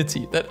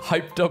community that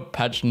hyped up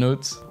patch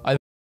notes. I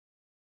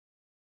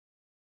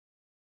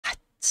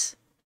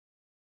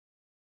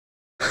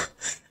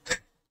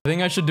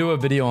think I should do a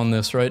video on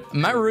this, right?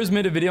 Matt Rose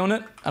made a video on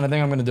it, and I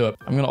think I'm gonna do it.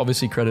 I'm gonna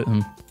obviously credit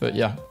him. But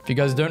yeah, if you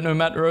guys don't know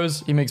Matt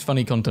Rose, he makes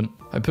funny content.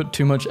 I put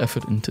too much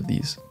effort into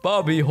these.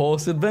 Barbie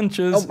Horse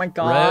Adventures. Oh my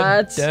God.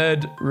 Red,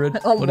 Dead, Red.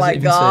 Oh what does my it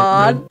even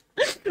God.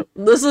 say? Red.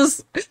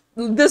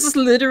 This is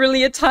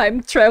literally a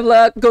time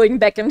traveler going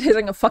back and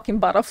hitting a fucking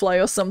butterfly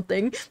or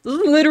something. This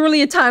is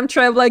literally a time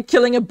traveler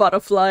killing a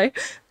butterfly.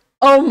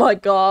 Oh my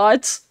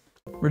God.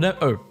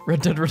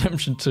 Red Dead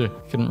Redemption 2.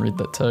 Couldn't read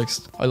that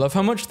text. I love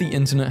how much the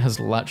internet has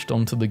latched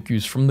onto the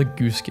goose from the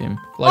Goose game.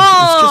 Like,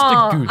 it's just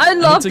a goose. I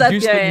love and it's a that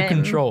goose that you game.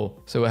 control,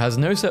 so it has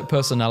no set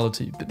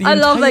personality. But the I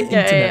entire love that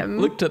internet game.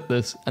 looked at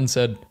this and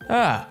said,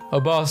 ah, a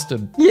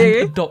bastard. Yeah.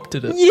 And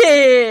adopted it.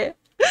 Yeah.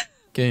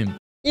 Game.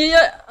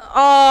 Yeah.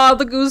 Oh,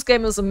 the Goose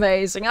game is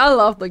amazing. I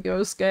love the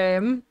Goose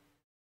game.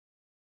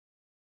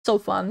 So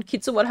fun.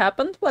 Kitsu, what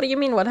happened? What do you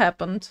mean what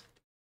happened?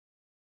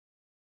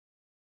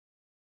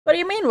 What do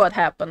you mean what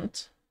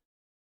happened?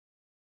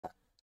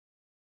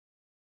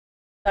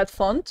 That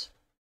font?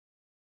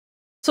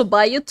 So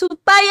buy YouTube,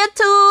 buy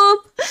YouTube!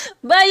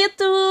 Buy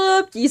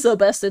YouTube! These are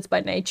bastards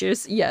by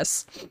natures,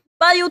 yes.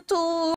 Buy YouTube!